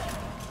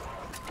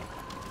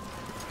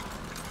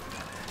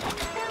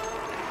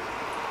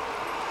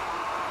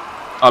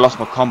 I lost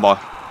my combo.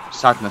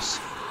 Sadness.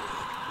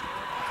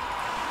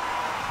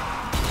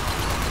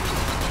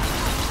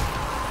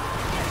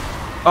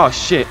 Oh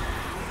shit.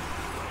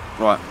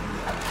 Right.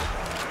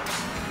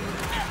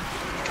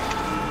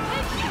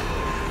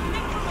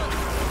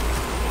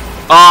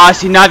 Ah,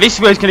 see, now this is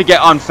where it's going to get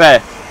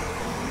unfair.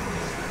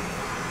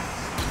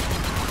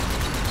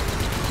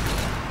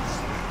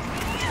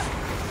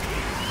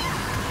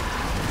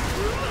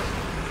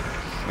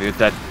 Oh, you're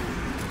dead.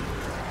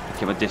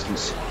 Give him a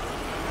distance.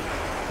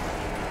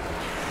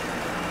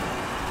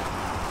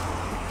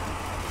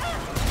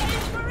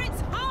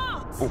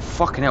 Oh,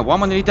 fucking hell. Why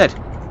am I nearly dead?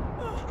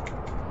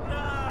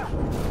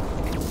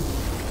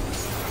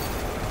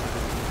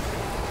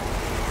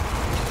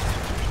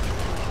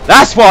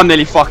 That's why I'm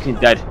nearly fucking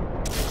dead.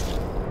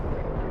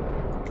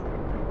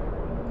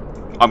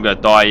 I'm gonna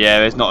die, yeah,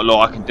 there's not a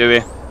lot I can do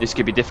here. This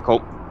could be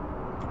difficult.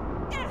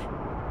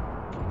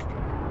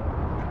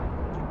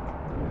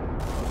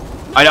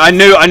 I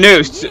knew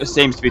it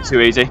seems to be too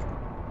easy.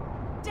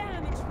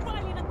 Damn, it's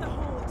filing at the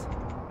hold.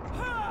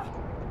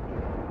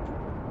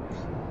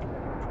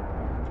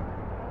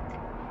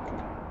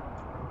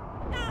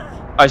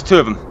 Oh, there's two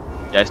of them.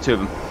 Yeah, there's two of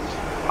them.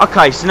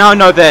 Okay, so now I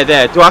know they're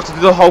there. Do I have to do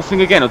the whole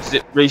thing again, or does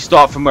it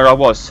restart from where I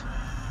was?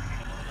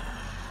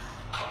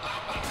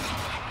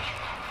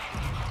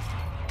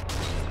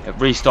 It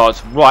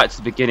restarts right to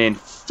the beginning.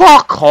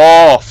 Fuck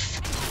off!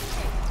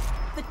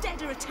 The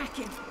dead are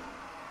attacking.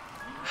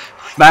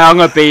 Man, I'm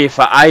gonna be here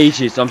for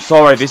ages. I'm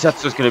sorry, this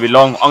episode's gonna be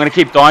long. I'm gonna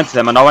keep dying to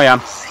them, I know I am.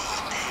 Surprise.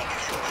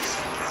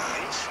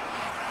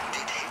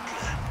 Did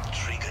Hitler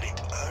trigger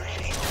it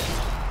early?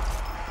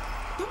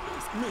 Don't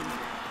ask me.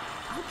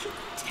 I'll keep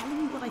telling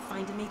you what I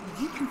find and maybe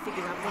you can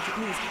figure out what it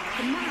means.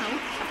 For now,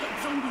 I've got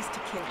zombies to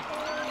kill.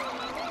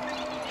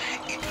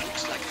 It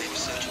looks like they're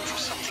searching for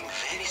something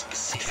very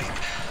specific.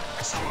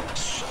 Some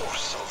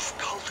source of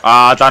cult.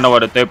 I don't know what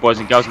to do, boys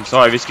and girls. I'm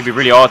sorry, this could be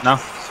really hard now.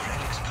 These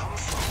relics come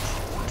from,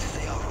 what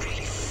they are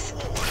really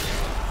for.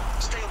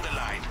 Stay on the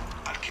line.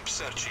 I'll keep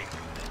searching.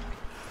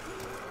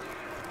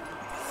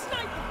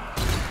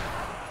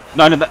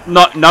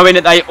 Not knowing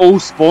that they all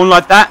spawn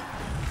like that.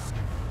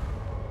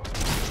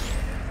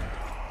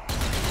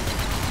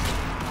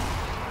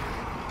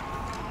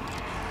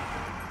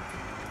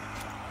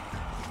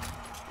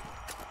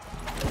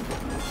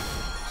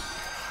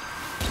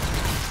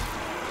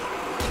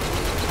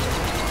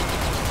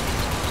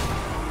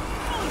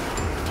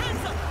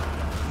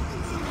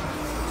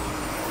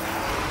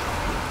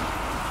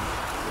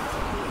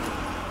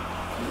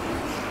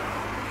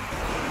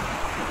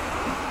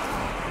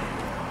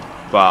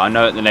 But I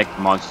know that the next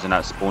monsters and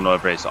that spawn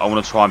over it, so I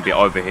want to try and be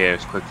over here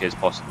as quickly as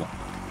possible.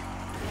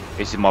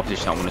 This is my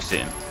position I want to sit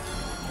in.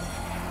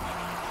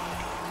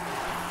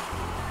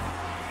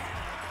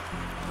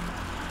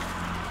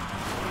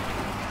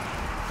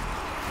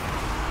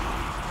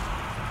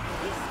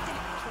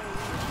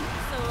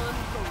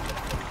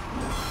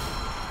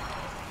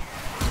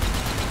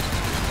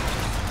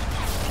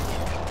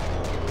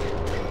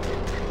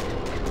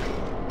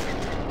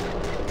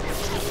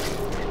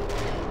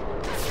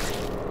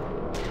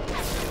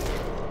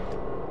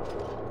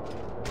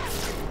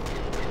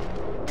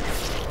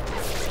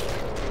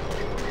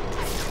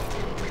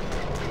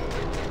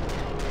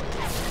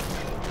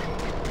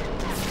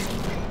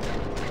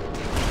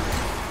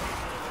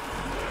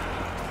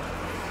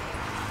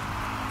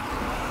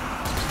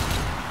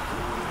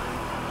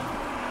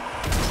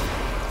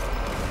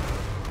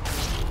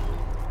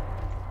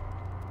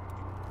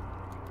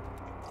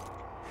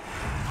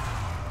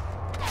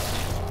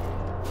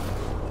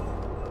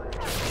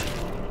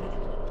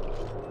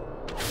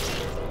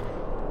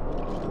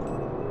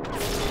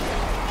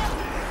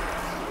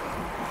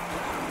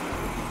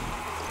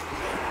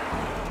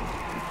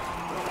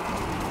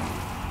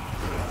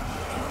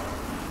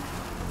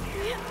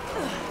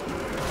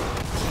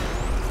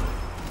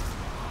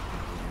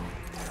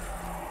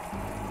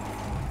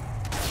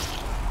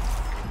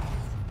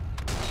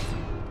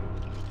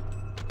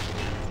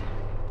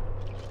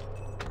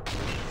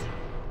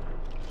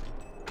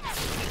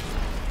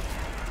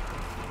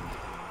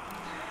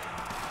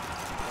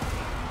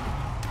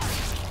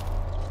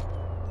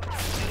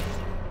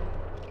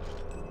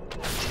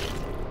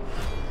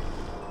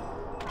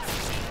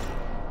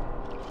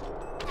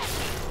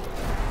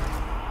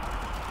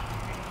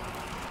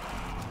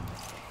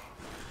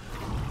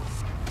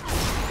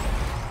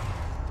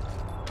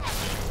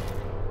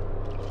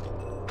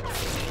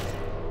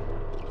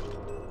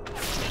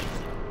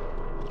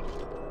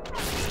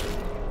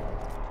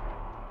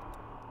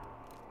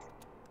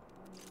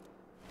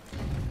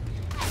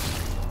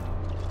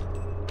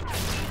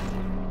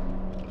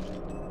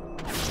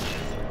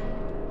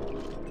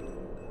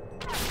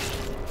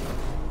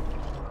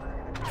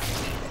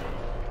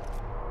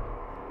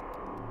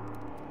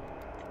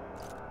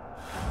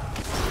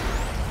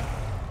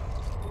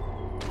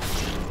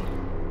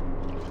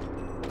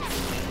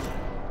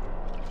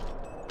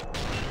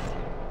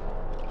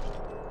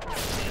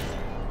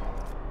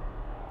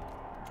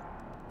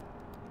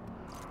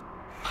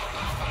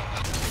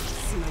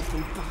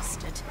 Smoking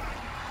bastard.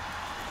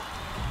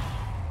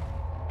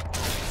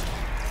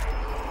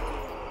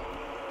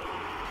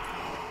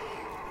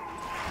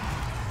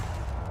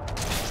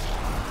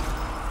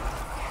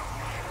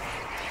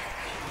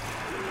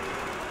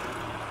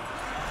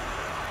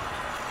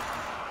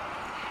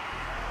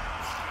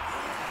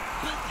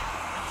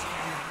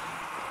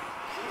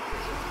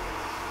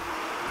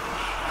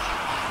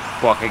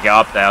 Before I could get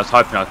up there, I was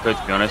hoping I could,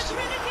 to be honest.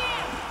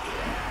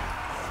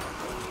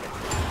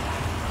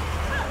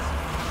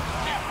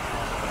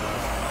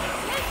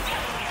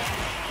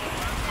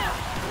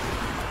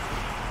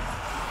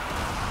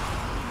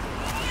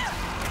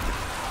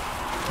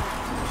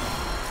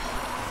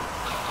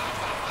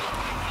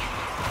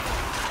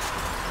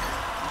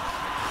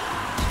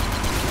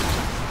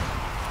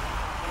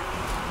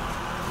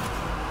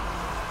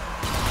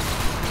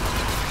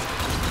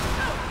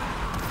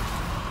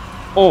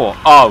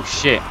 Oh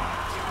shit.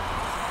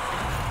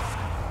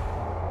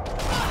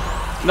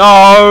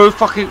 No,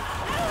 fucking.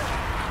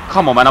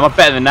 Come on, man, I'm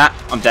better than that.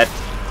 I'm dead.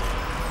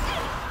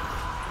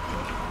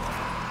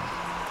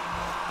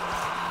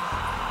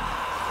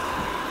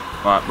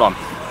 Right, run.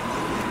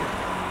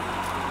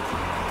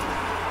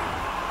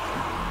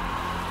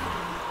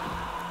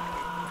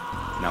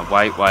 Now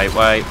wait.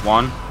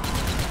 1,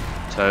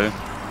 2,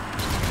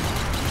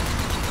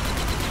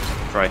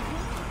 3.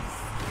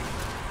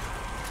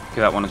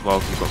 Kill that one as well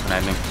because you've got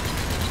grenade.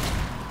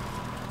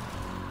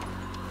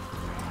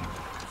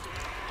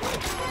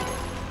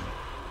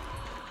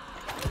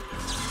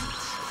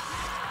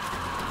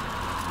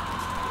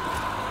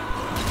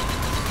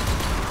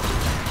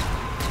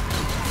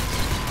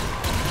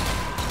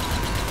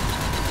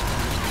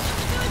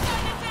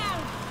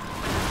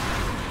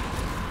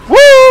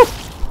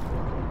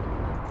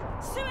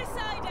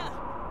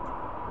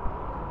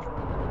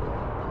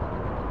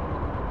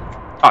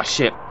 Oh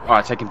shit.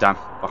 Alright, take him down.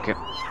 Fuck it.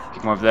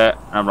 Kick him over there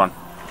and run.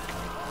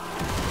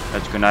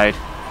 There's a grenade.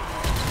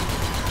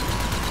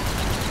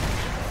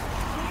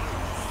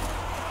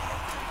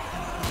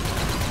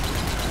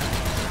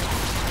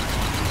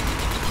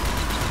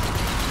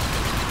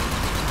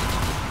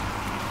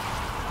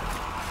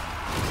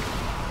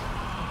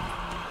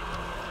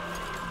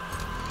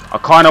 I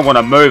kind of want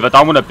to move. I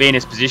don't want to be in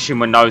this position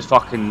when those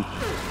fucking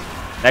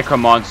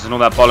necromancers and all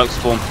that bollocks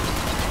spawn.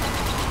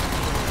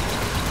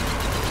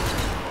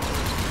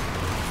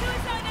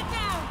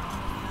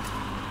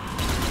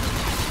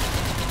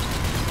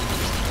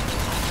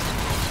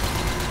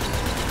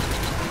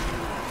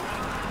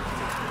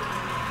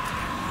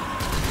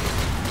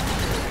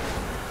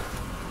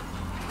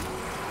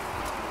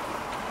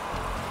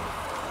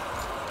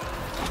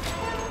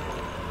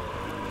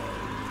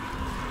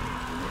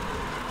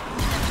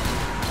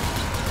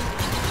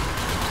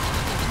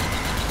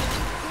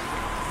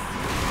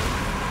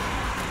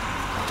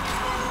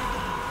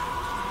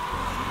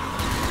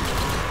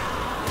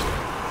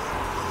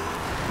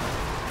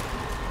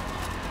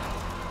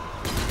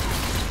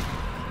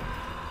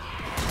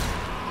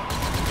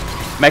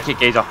 Make it,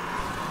 geezer.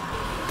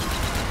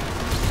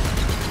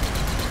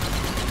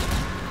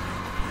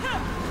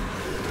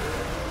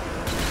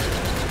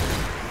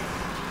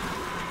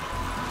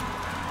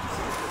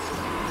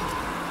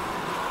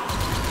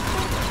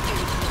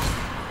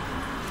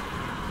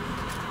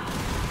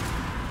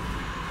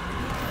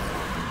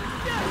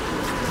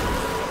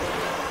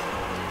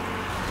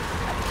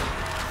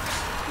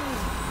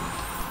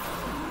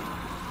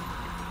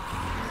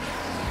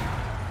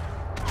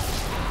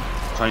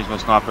 Try and use my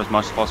sniper as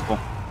much as possible.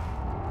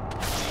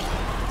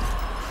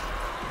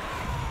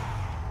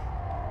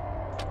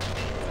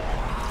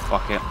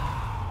 Fuck it.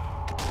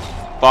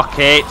 Fuck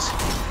it!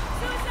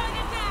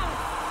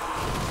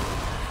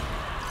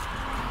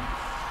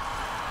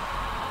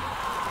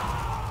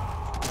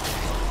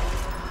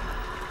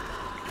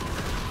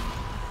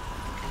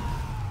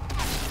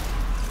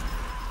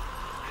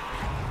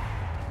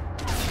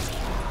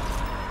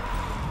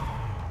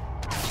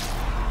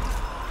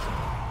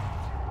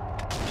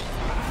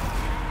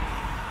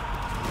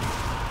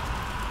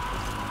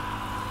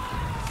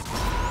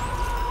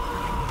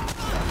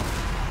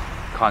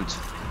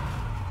 Cunt.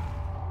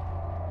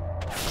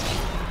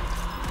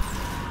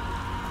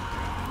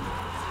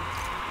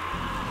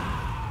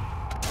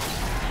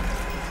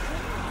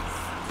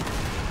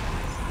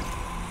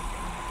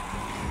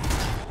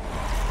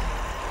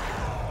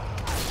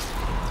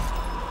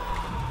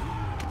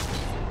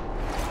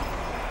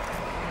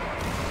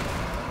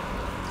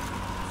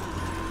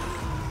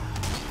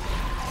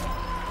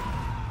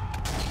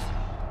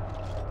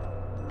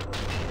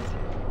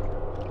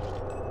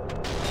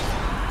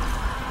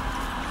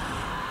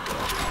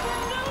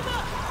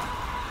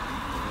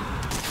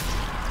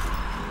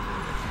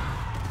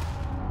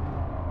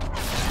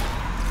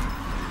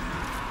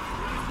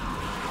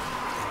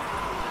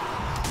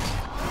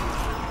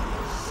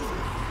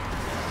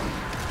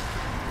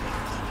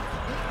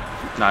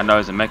 No, I know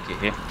there's a mech kit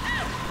here.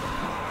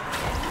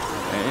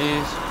 There it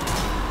is.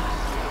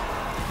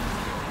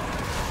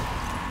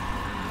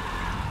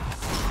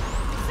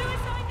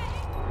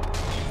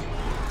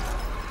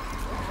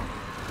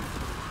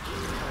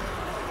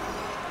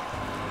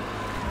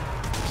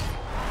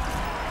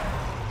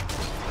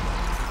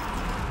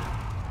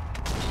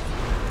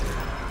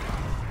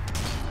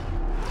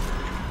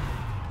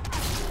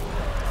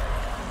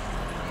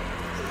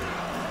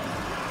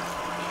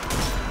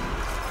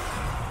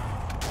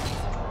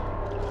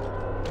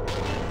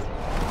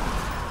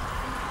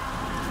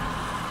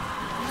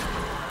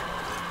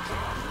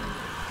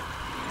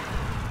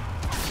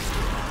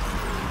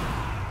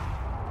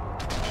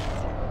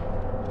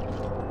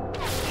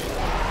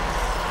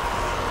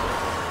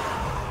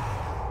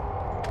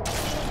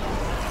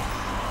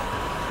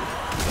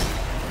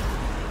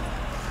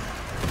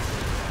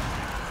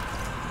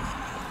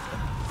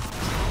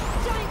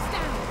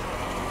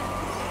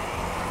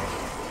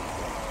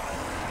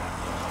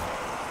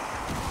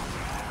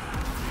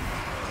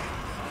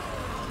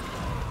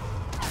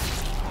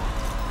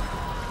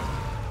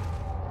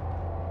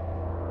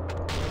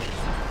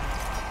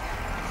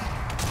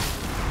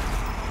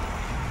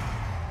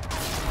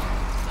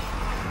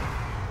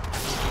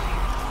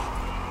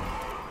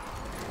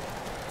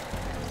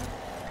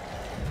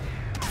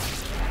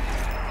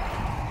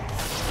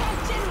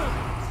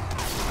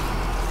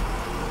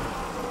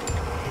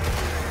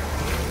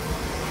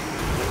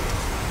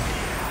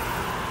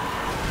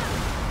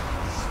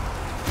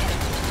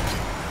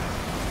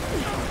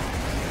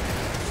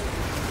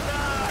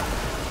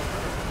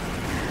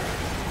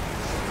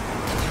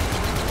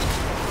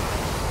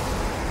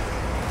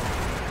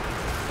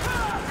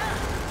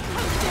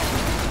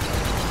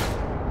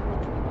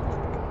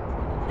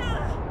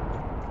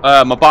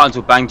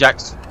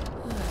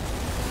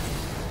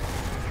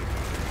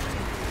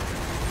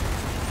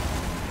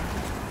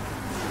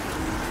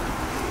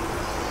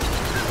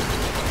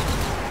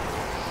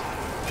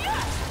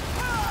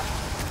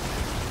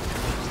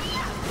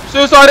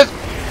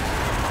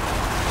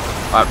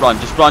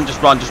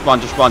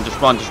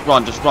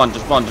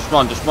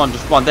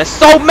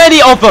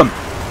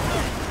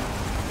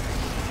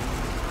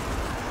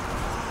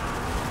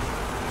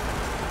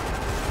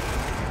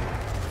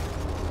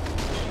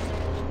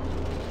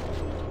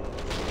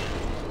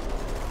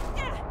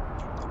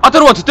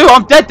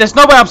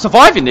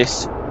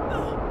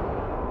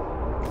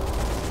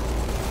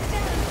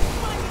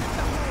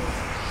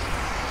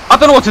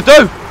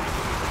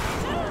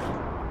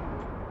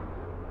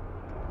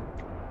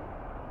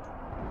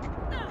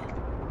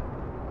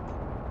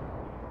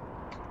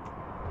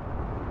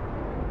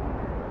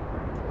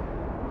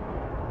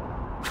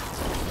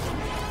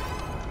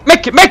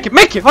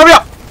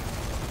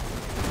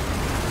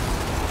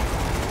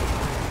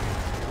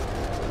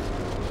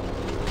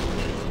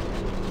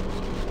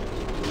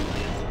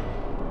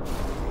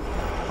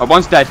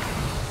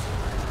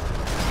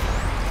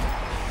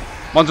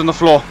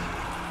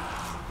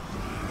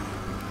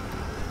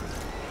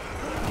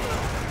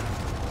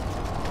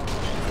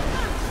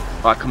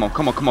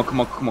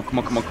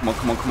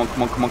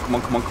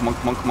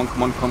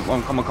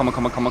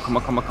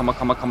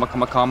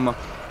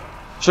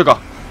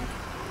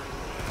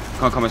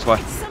 this way.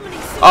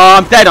 Oh,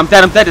 I'm dead.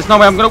 There's no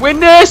way I'm going to win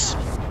this.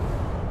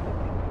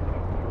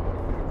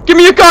 Give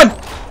me your gun.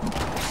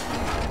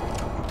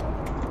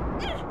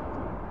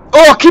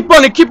 Oh, keep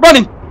running.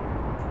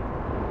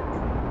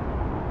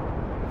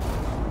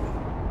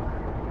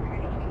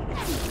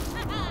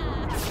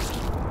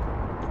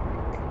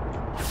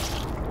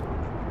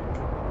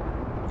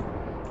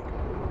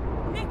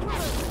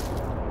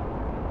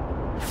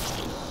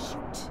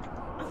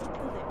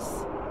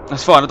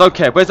 That's fine, I don't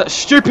care. Where's that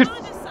stupid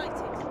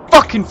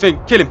fucking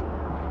thing? Kill him.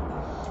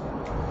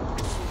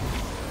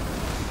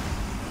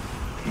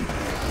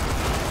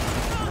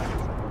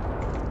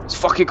 It's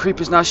fucking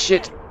creepers now,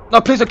 shit.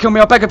 No, please don't kill me,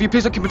 I beg of you.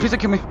 Please don't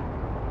kill me.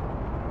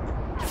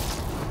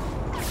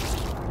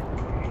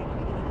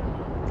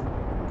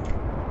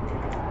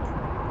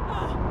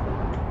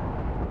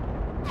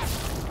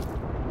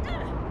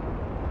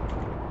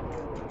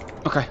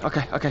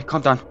 Okay,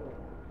 calm down.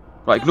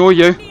 Right, ignore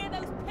you.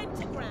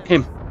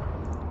 Him.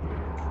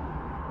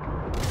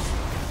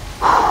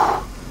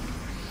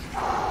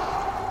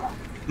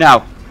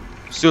 Now,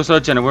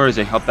 Suicide General, where is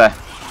he? Up there.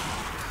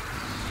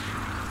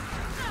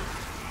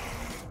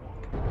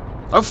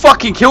 Don't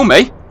fucking kill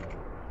me!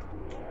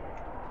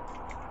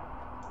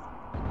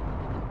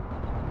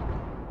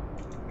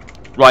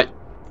 Right,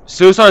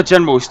 Suicide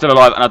General is still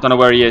alive and I don't know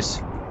where he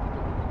is.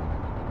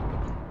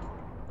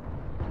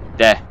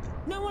 There.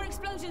 No more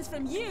explosions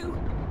from you.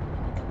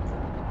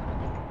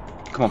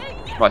 Come on.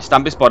 Right,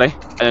 stamp this body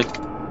and then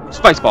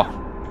spacebar.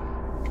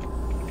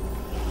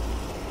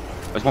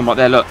 There's one right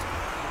there, look.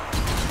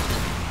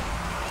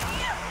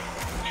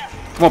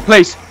 Come on,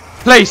 please.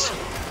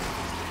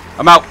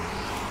 I'm out.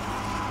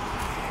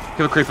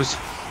 Kill the creepers.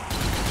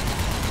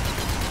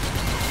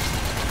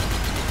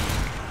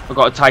 I've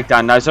got a tag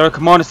down now. Is there a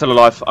commander still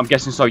alive? I'm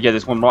guessing so. Yeah,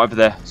 there's one right over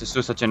there. It's a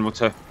Suicide General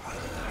too.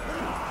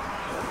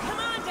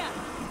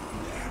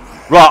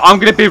 Right, I'm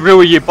going to be real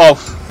with you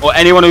both. Or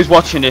anyone who's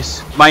watching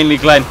this. Mainly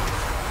Glenn.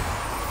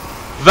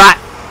 That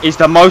is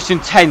the most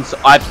intense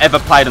I've ever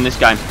played on this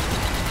game.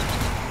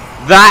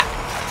 That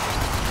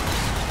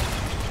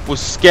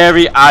was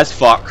scary as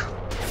fuck.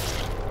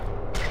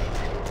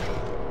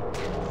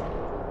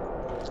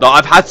 Like,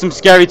 I've had some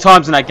scary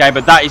times in that game,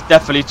 but that is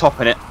definitely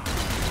topping it.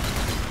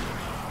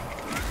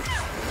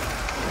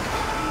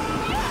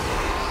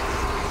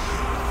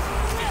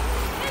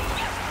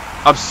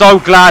 I'm so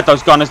glad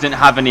those gunners didn't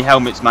have any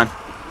helmets, man.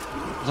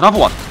 There's another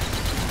one.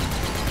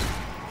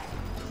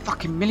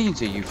 Fucking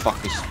millions of you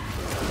fuckers.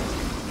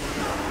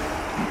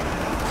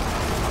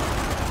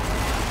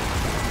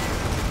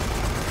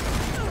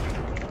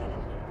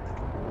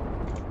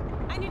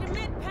 I need a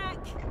med pack.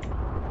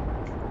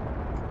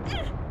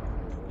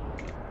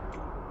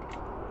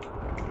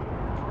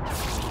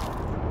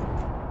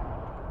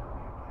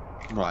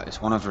 Right,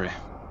 there's one over here.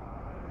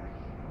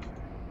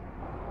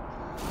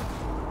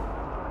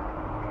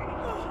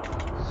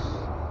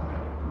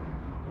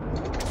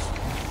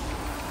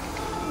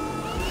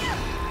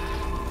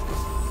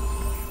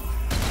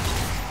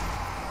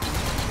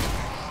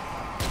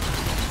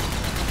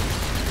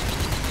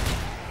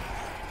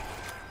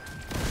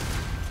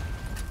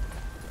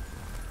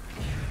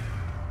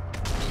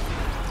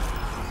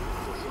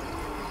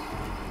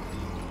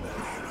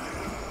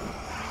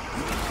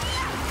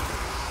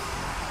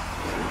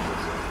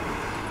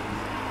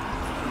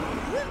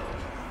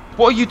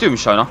 What are you doing,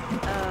 Shona?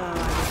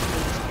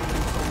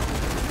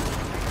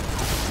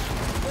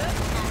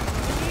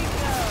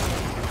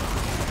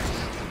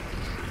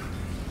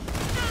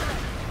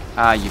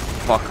 Ah, you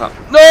fuck up.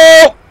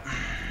 No!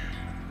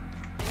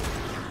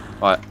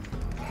 Right.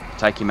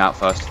 Take him out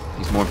first.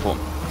 He's more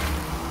important.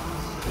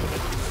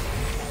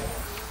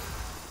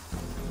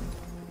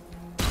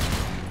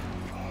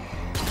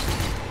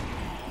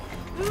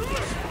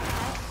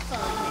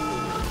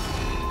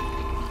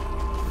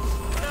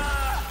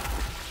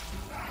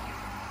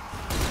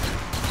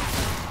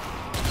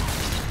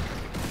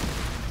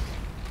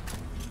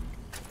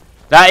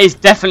 That is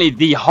definitely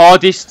the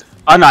hardest.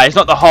 Oh no, it's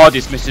not the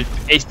hardest mission.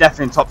 It's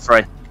definitely top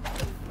 3.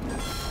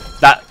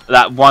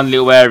 That one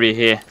little area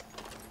here.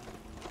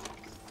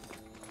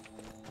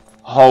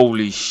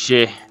 Holy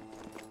shit.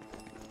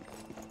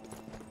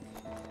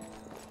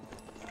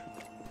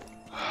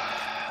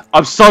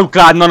 I'm so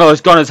glad none of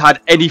those gunners had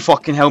any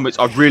fucking helmets.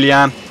 I really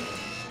am.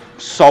 I'm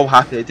so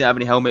happy they didn't have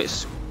any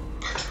helmets.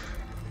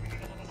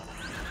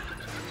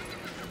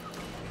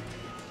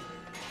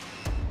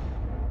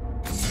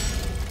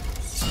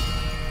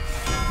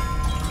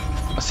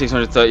 That's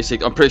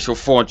 636. I'm pretty sure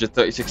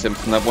 436 of them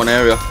from that one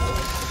area.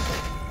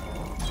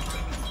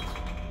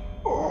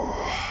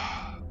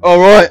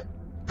 Alright.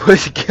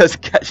 Boys and girls,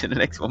 catch you in the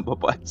next one. Bye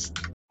bye.